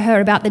to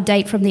her about the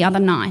date from the other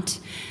night.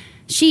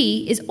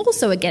 She is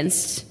also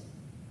against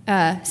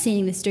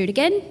seeing this dude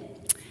again.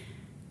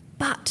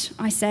 But,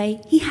 I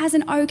say, he has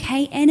an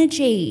okay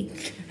energy.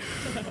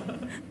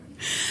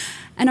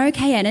 An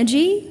okay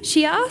energy,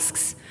 she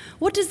asks.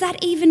 What does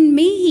that even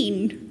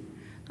mean?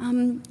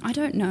 I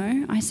don't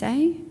know, I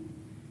say.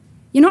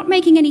 You're not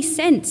making any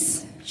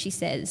sense, she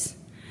says.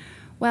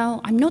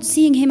 Well, I'm not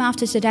seeing him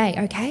after today,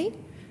 okay?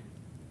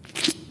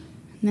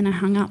 And then I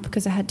hung up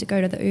because I had to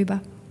go to the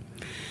Uber.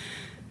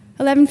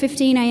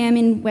 11:15 a.m.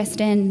 in West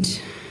End,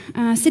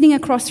 sitting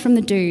across from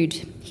the dude.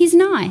 He's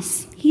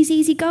nice, he's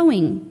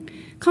easygoing.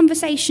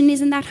 Conversation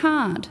isn't that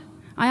hard.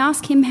 I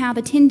ask him how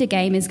the Tinder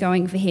game is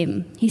going for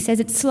him. He says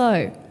it's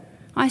slow.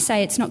 I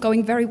say it's not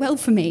going very well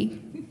for me,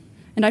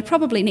 and I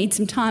probably need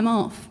some time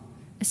off,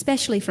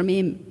 especially from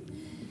him.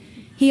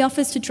 He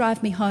offers to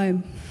drive me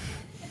home.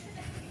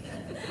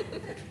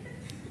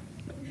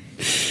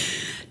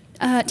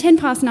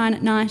 9:10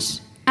 at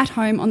night, at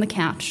home on the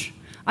couch.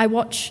 I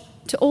watch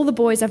To All the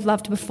Boys I've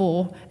Loved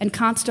Before and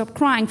can't stop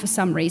crying for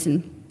some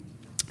reason.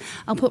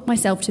 I'll put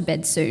myself to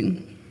bed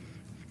soon.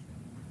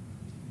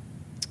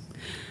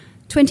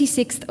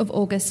 26th of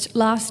August,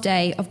 last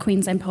day of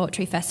Queensland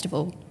Poetry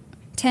Festival,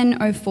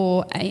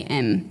 10:04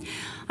 a.m.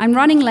 I'm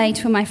running late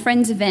for my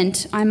friend's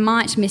event. I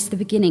might miss the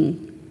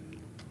beginning.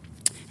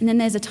 And then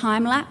there's a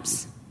time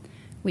lapse,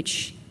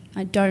 which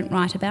I don't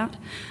write about.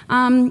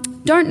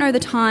 Don't know the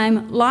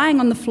time, lying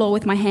on the floor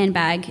with my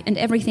handbag and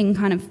everything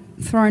kind of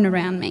thrown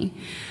around me.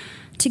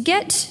 To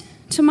get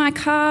to my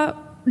car,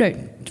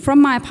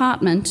 from my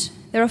apartment,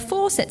 there are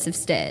 4 sets of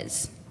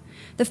stairs.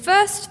 The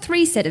first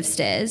 3 set of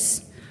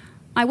stairs,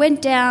 I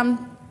went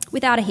down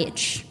without a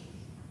hitch.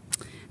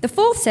 The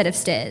 4th set of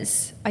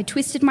stairs, I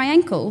twisted my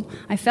ankle,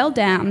 I fell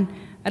down,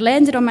 I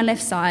landed on my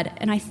left side,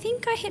 and I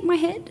think I hit my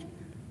head.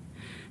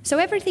 So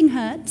everything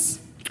hurts.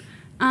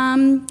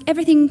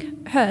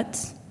 Everything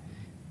hurts.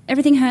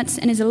 Everything hurts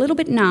and is a little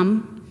bit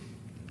numb.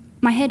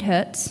 My head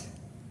hurts.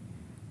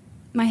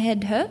 My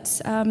head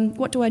hurts.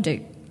 What do I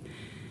do?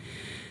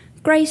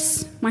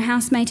 Grace, my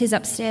housemate, is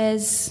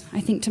upstairs.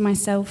 I think to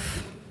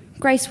myself,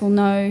 Grace will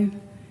know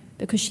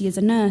because she is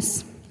a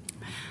nurse.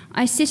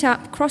 I sit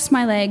up, cross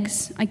my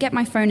legs, I get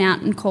my phone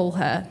out and call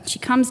her. She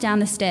comes down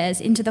the stairs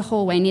into the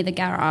hallway near the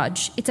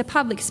garage. It's a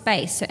public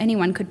space, so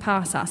anyone could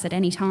pass us at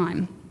any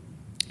time.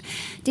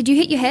 Did you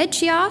hit your head,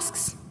 she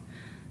asks.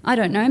 I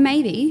don't know,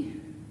 maybe.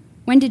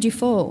 When did you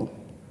fall?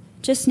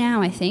 Just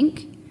now, I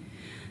think.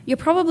 You're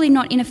probably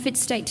not in a fit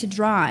state to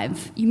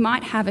drive. You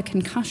might have a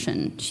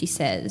concussion, she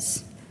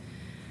says.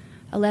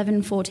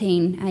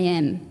 11:14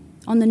 a.m.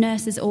 On the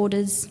nurse's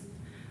orders,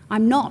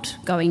 I'm not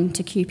going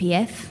to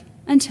QPF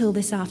until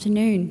this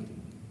afternoon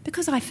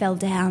because I fell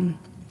down.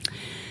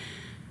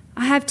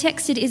 I have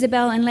texted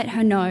Isabel and let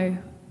her know.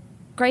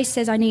 Grace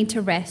says I need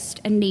to rest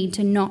and need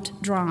to not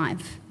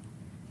drive.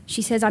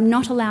 She says I'm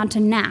not allowed to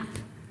nap,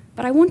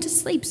 but I want to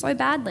sleep so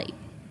badly.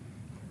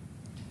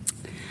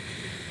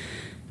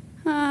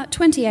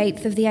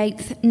 28th of the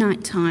 8th,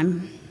 night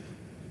time.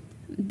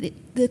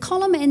 The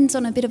column ends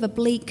on a bit of a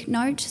bleak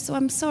note, so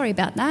I'm sorry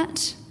about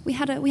that. We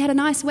had a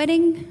nice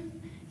wedding,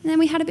 and then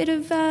we had a bit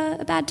of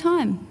a bad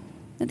time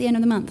at the end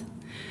of the month.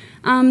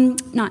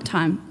 Night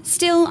time.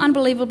 Still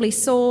unbelievably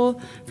sore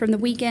from the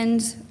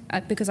weekend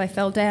because I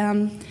fell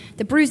down.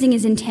 The bruising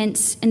is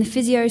intense, and the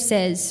physio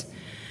says,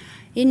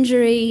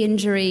 injury,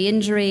 injury,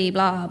 injury,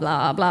 blah,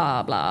 blah,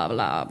 blah, blah,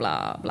 blah,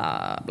 blah,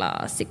 blah,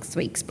 blah, 6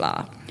 weeks,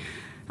 blah.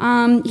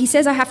 He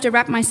says I have to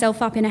wrap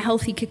myself up in a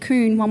healthy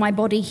cocoon while my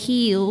body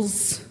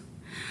heals.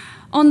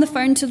 On the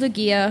phone to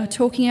Lugia,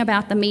 talking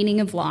about the meaning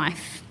of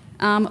life.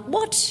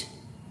 What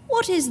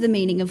is the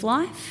meaning of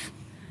life?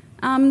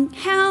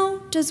 How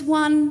does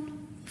one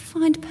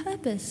find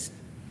purpose?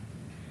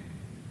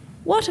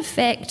 What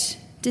effect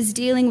does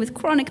dealing with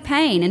chronic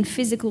pain and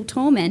physical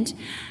torment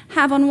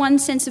have on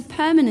one's sense of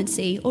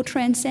permanency or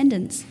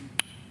transcendence?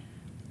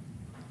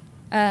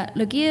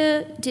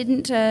 Lugia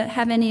didn't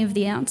have any of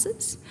the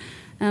answers,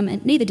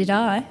 and neither did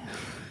I.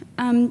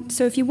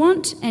 So if you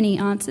want any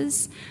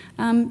answers,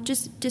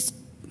 just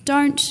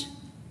don't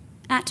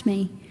at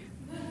me.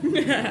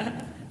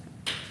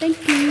 Thank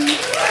you.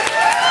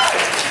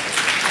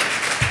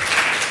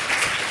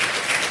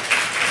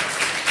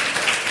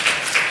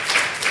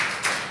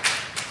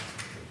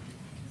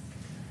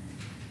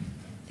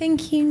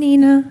 Thank you,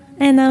 Nina.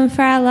 And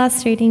for our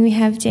last reading, we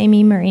have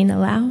Jamie Marina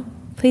Lau.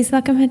 Please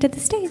welcome her to the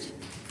stage.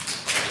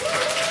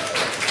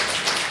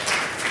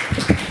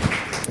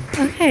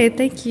 Okay,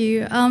 thank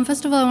you.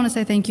 First of all, I want to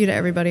say thank you to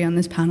everybody on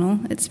this panel.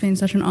 It's been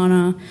such an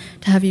honour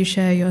to have you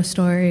share your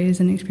stories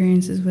and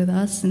experiences with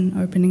us and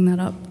opening that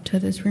up to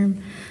this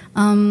room.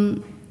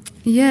 So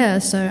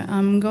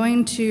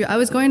I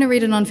was going to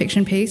read a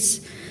non-fiction piece,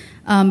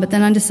 but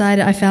then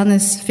I found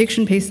this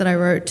fiction piece that I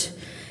wrote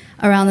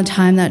around the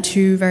time that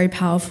 2 very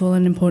powerful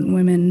and important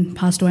women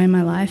passed away in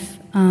my life.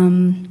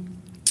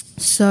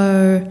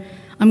 So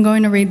I'm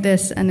going to read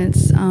this, and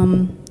it's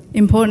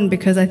important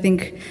because I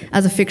think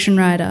as a fiction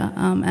writer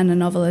and a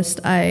novelist,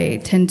 I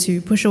tend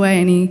to push away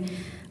any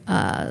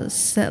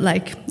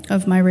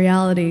of my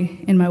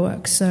reality in my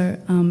work. So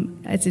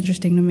it's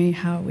interesting to me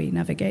how we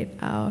navigate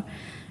our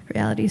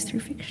realities through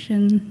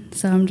fiction.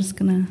 So I'm just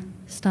going to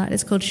start.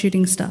 It's called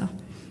Shooting Star.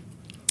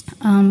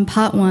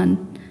 Part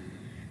 1.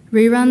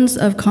 Reruns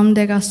of Comme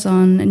des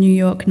Garçons, New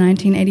York,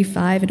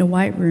 1985, in a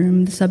white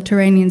room, The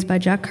Subterraneans by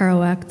Jack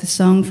Kerouac, the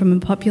song from a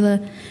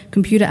popular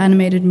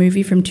computer-animated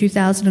movie from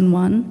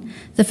 2001,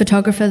 The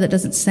Photographer That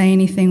Doesn't Say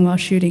Anything While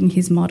Shooting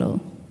His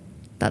Model.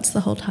 That's the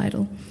whole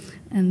title.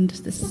 And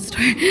this is the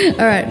story.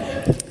 All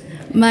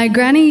right. My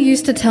granny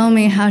used to tell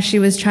me how she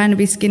was trying to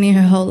be skinny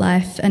her whole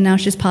life, and now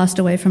she's passed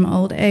away from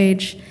old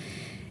age.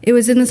 It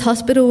was in this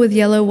hospital with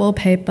yellow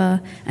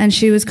wallpaper, and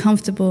she was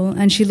comfortable,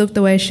 and she looked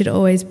the way she'd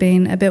always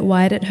been, a bit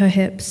wide at her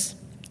hips,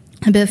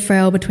 a bit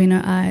frail between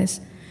her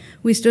eyes.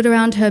 We stood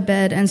around her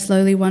bed, and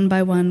slowly, one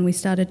by one, we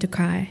started to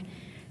cry.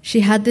 She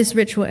had this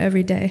ritual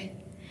every day.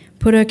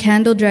 Put her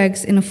candle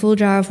dregs in a full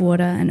jar of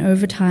water, and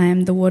over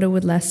time, the water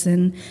would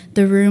lessen,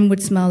 the room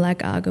would smell like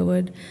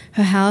agarwood.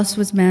 Her house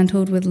was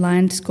mantled with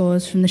lined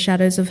scores from the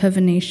shadows of her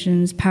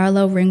Venetians,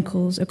 parallel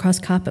wrinkles across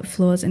carpet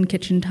floors and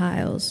kitchen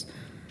tiles.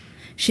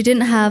 She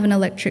didn't have an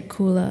electric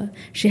cooler.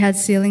 She had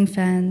ceiling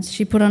fans.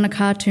 She put on a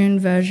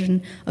cartoon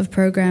version of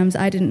programs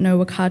I didn't know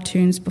were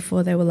cartoons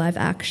before they were live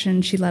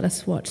action. She let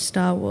us watch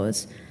Star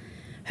Wars.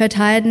 Her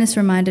tiredness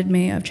reminded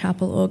me of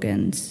chapel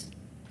organs.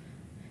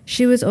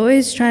 She was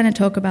always trying to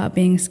talk about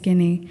being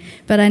skinny,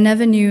 but I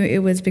never knew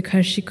it was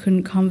because she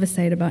couldn't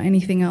conversate about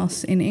anything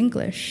else in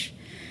English.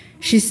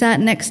 She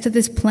sat next to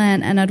this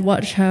plant, and I'd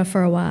watch her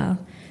for a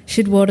while.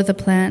 She'd water the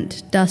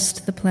plant,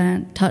 dust the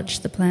plant,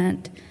 touch the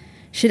plant.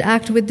 She'd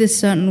act with this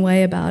certain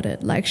way about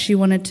it, like she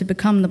wanted to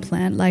become the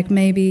plant, like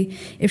maybe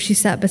if she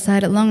sat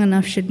beside it long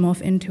enough, she'd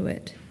morph into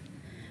it.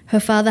 Her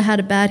father had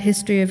a bad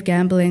history of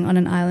gambling on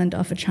an island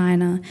off of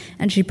China,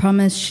 and she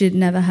promised she'd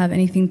never have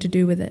anything to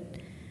do with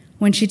it.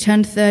 When she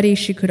turned 30,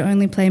 she could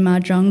only play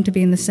mahjong to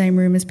be in the same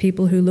room as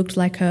people who looked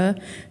like her,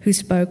 who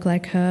spoke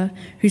like her,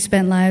 who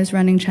spent lives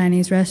running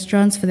Chinese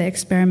restaurants for the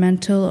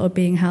experimental or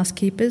being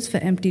housekeepers for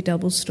empty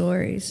double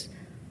stories.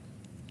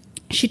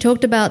 She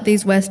talked about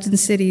these Western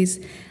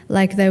cities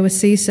like they were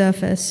sea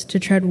surface to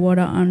tread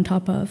water on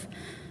top of.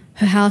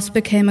 Her house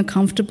became a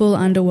comfortable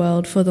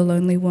underworld for the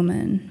lonely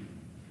woman.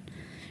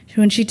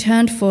 When she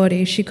turned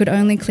 40, she could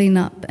only clean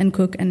up and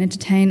cook and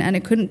entertain, and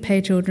it couldn't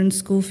pay children's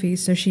school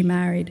fees, so she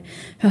married.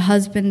 Her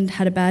husband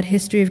had a bad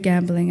history of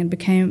gambling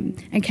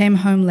and came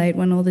home late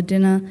when all the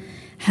dinner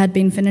had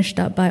been finished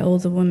up by all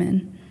the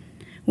women.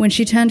 When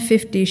she turned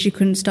 50, she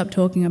couldn't stop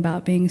talking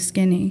about being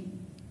skinny.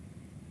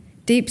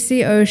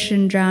 Deep-sea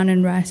ocean drowned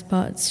in rice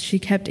pots. She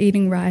kept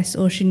eating rice,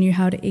 all she knew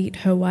how to eat,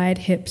 her wide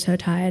hips, her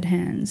tired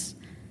hands.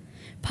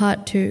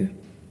 Part 2.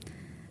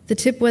 The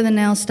tip where the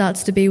nail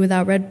starts to be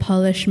without red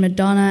polish,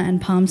 Madonna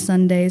and Palm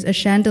Sundays, a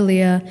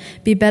chandelier,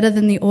 Be Better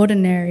Than the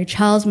Ordinary,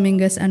 Charles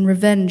Mingus, and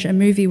Revenge, a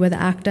movie where the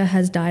actor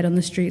has died on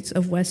the streets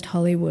of West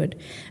Hollywood.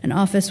 An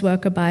office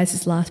worker buys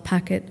his last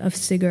packet of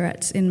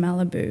cigarettes in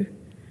Malibu.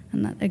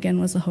 And that, again,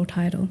 was the whole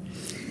title.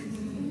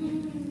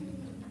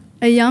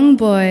 A young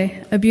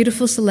boy, a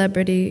beautiful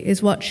celebrity,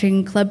 is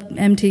watching Club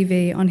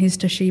MTV on his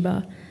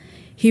Toshiba.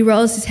 He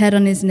rolls his head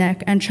on his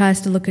neck and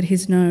tries to look at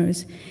his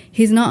nose.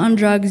 He's not on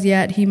drugs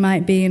yet. He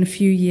might be in a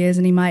few years,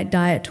 and he might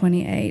die at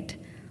 28.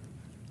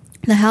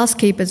 The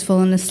housekeeper's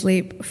fallen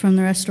asleep from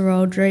the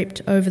restaurant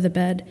draped over the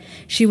bed.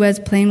 She wears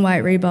plain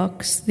white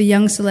Reeboks. The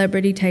young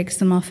celebrity takes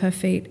them off her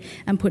feet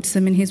and puts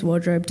them in his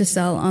wardrobe to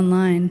sell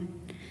online.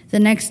 The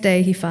next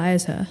day, he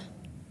fires her.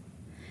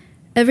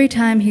 Every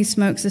time he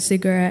smokes a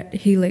cigarette,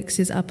 he licks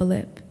his upper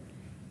lip.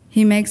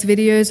 He makes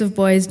videos of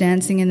boys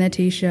dancing in their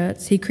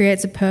T-shirts. He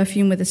creates a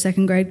perfume with a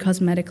second-grade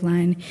cosmetic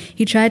line.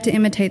 He tried to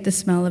imitate the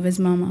smell of his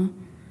mama.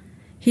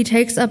 He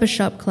takes up a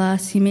shop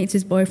class. He meets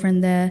his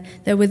boyfriend there.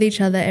 They're with each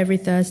other every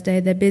Thursday.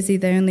 They're busy.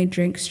 They only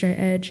drink straight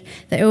edge.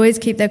 They always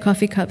keep their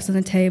coffee cups on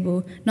the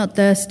table. Not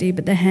thirsty,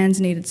 but their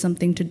hands needed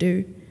something to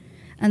do.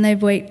 And they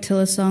wait till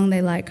a song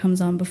they like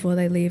comes on before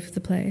they leave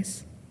the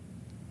place.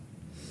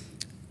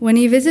 When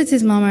he visits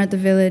his mama at the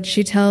village,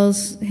 she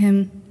tells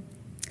him,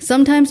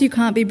 "Sometimes you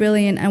can't be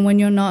brilliant, and when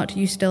you're not,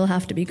 you still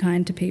have to be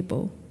kind to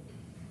people."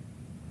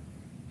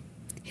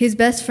 His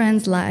best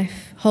friend's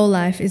whole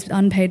life is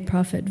unpaid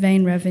profit,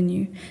 vain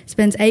revenue.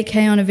 Spends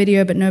 $8K on a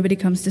video, but nobody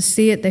comes to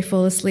see it. They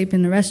fall asleep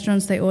in the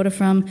restaurants they order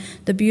from.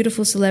 The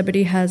beautiful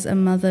celebrity has a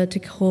mother to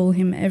call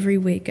him every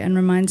week and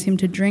reminds him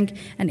to drink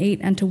and eat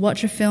and to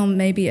watch a film,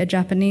 maybe a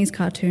Japanese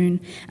cartoon.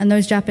 And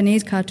those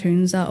Japanese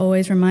cartoons are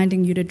always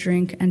reminding you to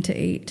drink and to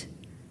eat.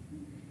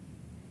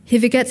 He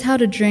forgets how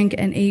to drink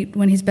and eat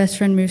when his best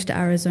friend moves to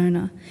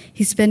Arizona.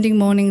 He's spending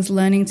mornings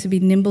learning to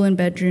be nimble in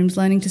bedrooms,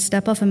 learning to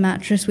step off a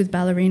mattress with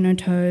ballerina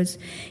toes.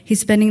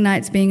 He's spending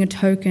nights being a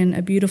token,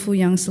 a beautiful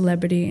young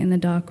celebrity in the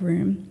dark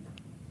room.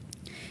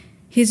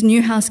 His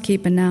new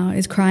housekeeper now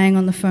is crying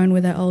on the phone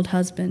with her old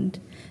husband.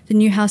 The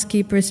new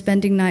housekeeper is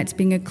spending nights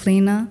being a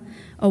cleaner,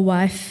 a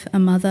wife, a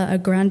mother, a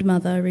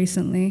grandmother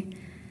recently.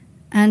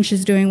 And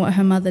she's doing what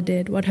her mother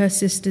did, what her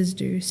sisters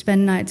do,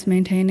 spend nights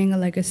maintaining a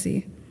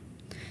legacy.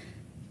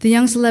 The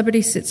young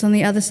celebrity sits on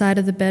the other side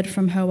of the bed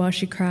from her while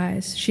she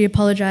cries. She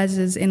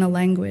apologizes in a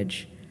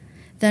language.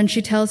 Then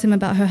she tells him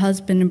about her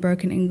husband in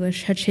broken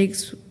English. Her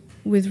cheeks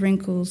with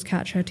wrinkles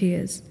catch her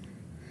tears.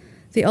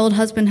 The old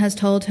husband has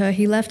told her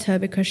he left her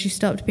because she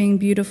stopped being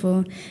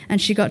beautiful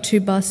and she got too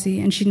bossy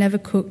and she never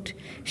cooked.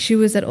 She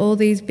was at all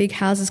these big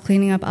houses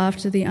cleaning up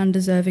after the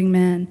undeserving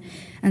man,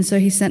 and so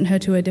he sent her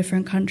to a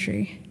different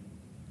country.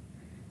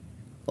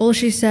 All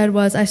she said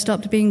was, I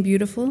stopped being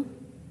beautiful.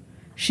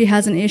 She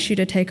has an issue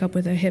to take up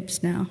with her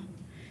hips now.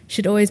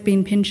 She'd always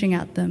been pinching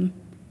at them.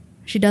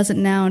 She does it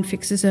now and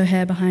fixes her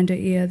hair behind her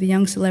ear. The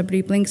young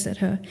celebrity blinks at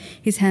her,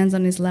 his hands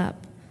on his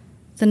lap.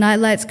 The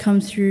nightlights come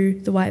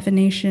through the white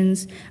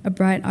Venetians. A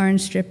bright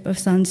orange strip of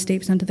sun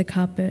steeps onto the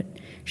carpet.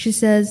 She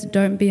says,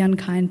 don't be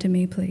unkind to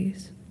me,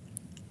 please.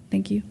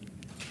 Thank you.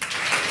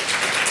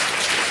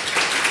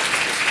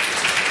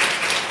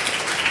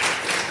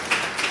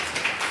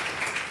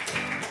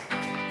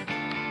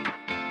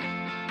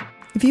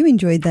 If you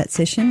enjoyed that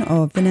session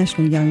of the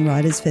National Young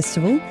Writers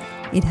Festival,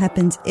 it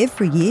happens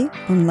every year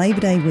on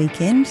Labor Day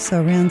weekend,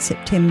 so around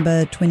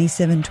September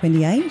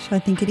 27-28, I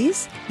think it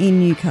is, in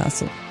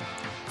Newcastle.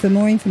 For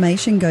more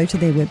information, go to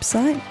their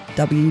website,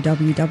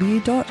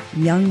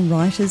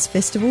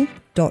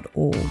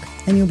 www.youngwritersfestival.org,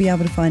 and you'll be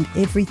able to find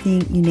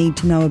everything you need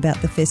to know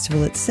about the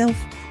festival itself,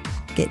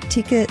 get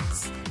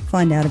tickets,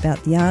 find out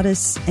about the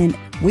artists, and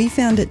we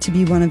found it to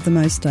be one of the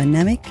most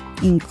dynamic,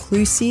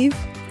 inclusive,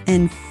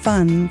 and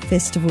fun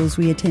festivals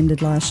we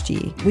attended last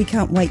year. We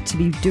can't wait to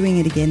be doing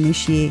it again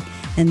this year,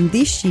 and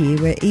this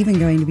year we're even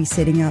going to be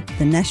setting up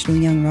the National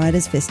Young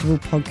Writers Festival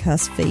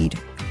podcast feed,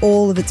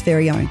 all of its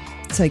very own.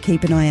 So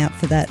keep an eye out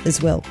for that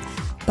as well.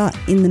 But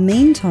in the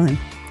meantime,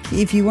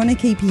 if you want to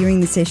keep hearing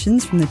the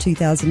sessions from the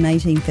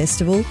 2018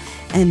 festival,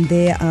 and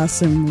there are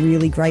some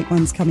really great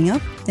ones coming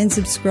up, then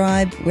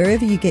subscribe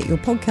wherever you get your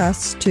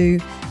podcasts to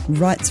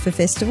Rights for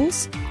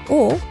Festivals,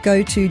 or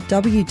go to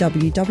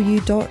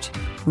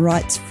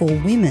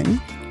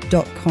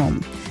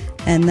www.rightsforwomen.com.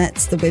 And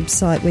that's the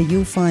website where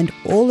you'll find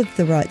all of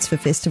the Rights for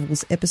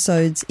Festivals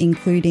episodes,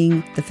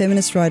 including the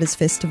Feminist Writers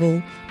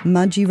Festival,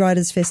 Mudgee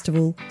Writers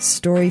Festival,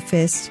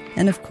 Storyfest,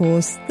 and of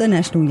course the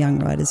National Young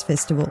Writers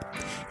Festival.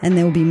 And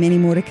there will be many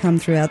more to come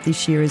throughout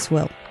this year as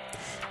well.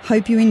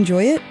 Hope you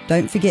enjoy it.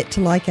 Don't forget to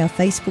like our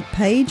Facebook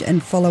page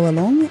and follow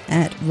along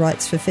at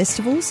Rights for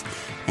Festivals.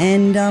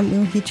 And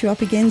we'll hit you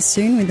up again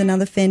soon with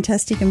another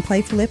fantastic and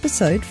playful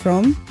episode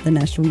from the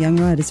National Young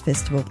Writers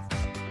Festival.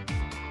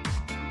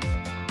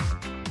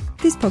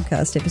 This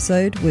podcast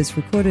episode was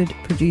recorded,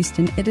 produced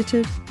and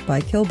edited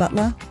by Kel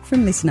Butler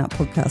from Listen Up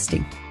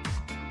Podcasting.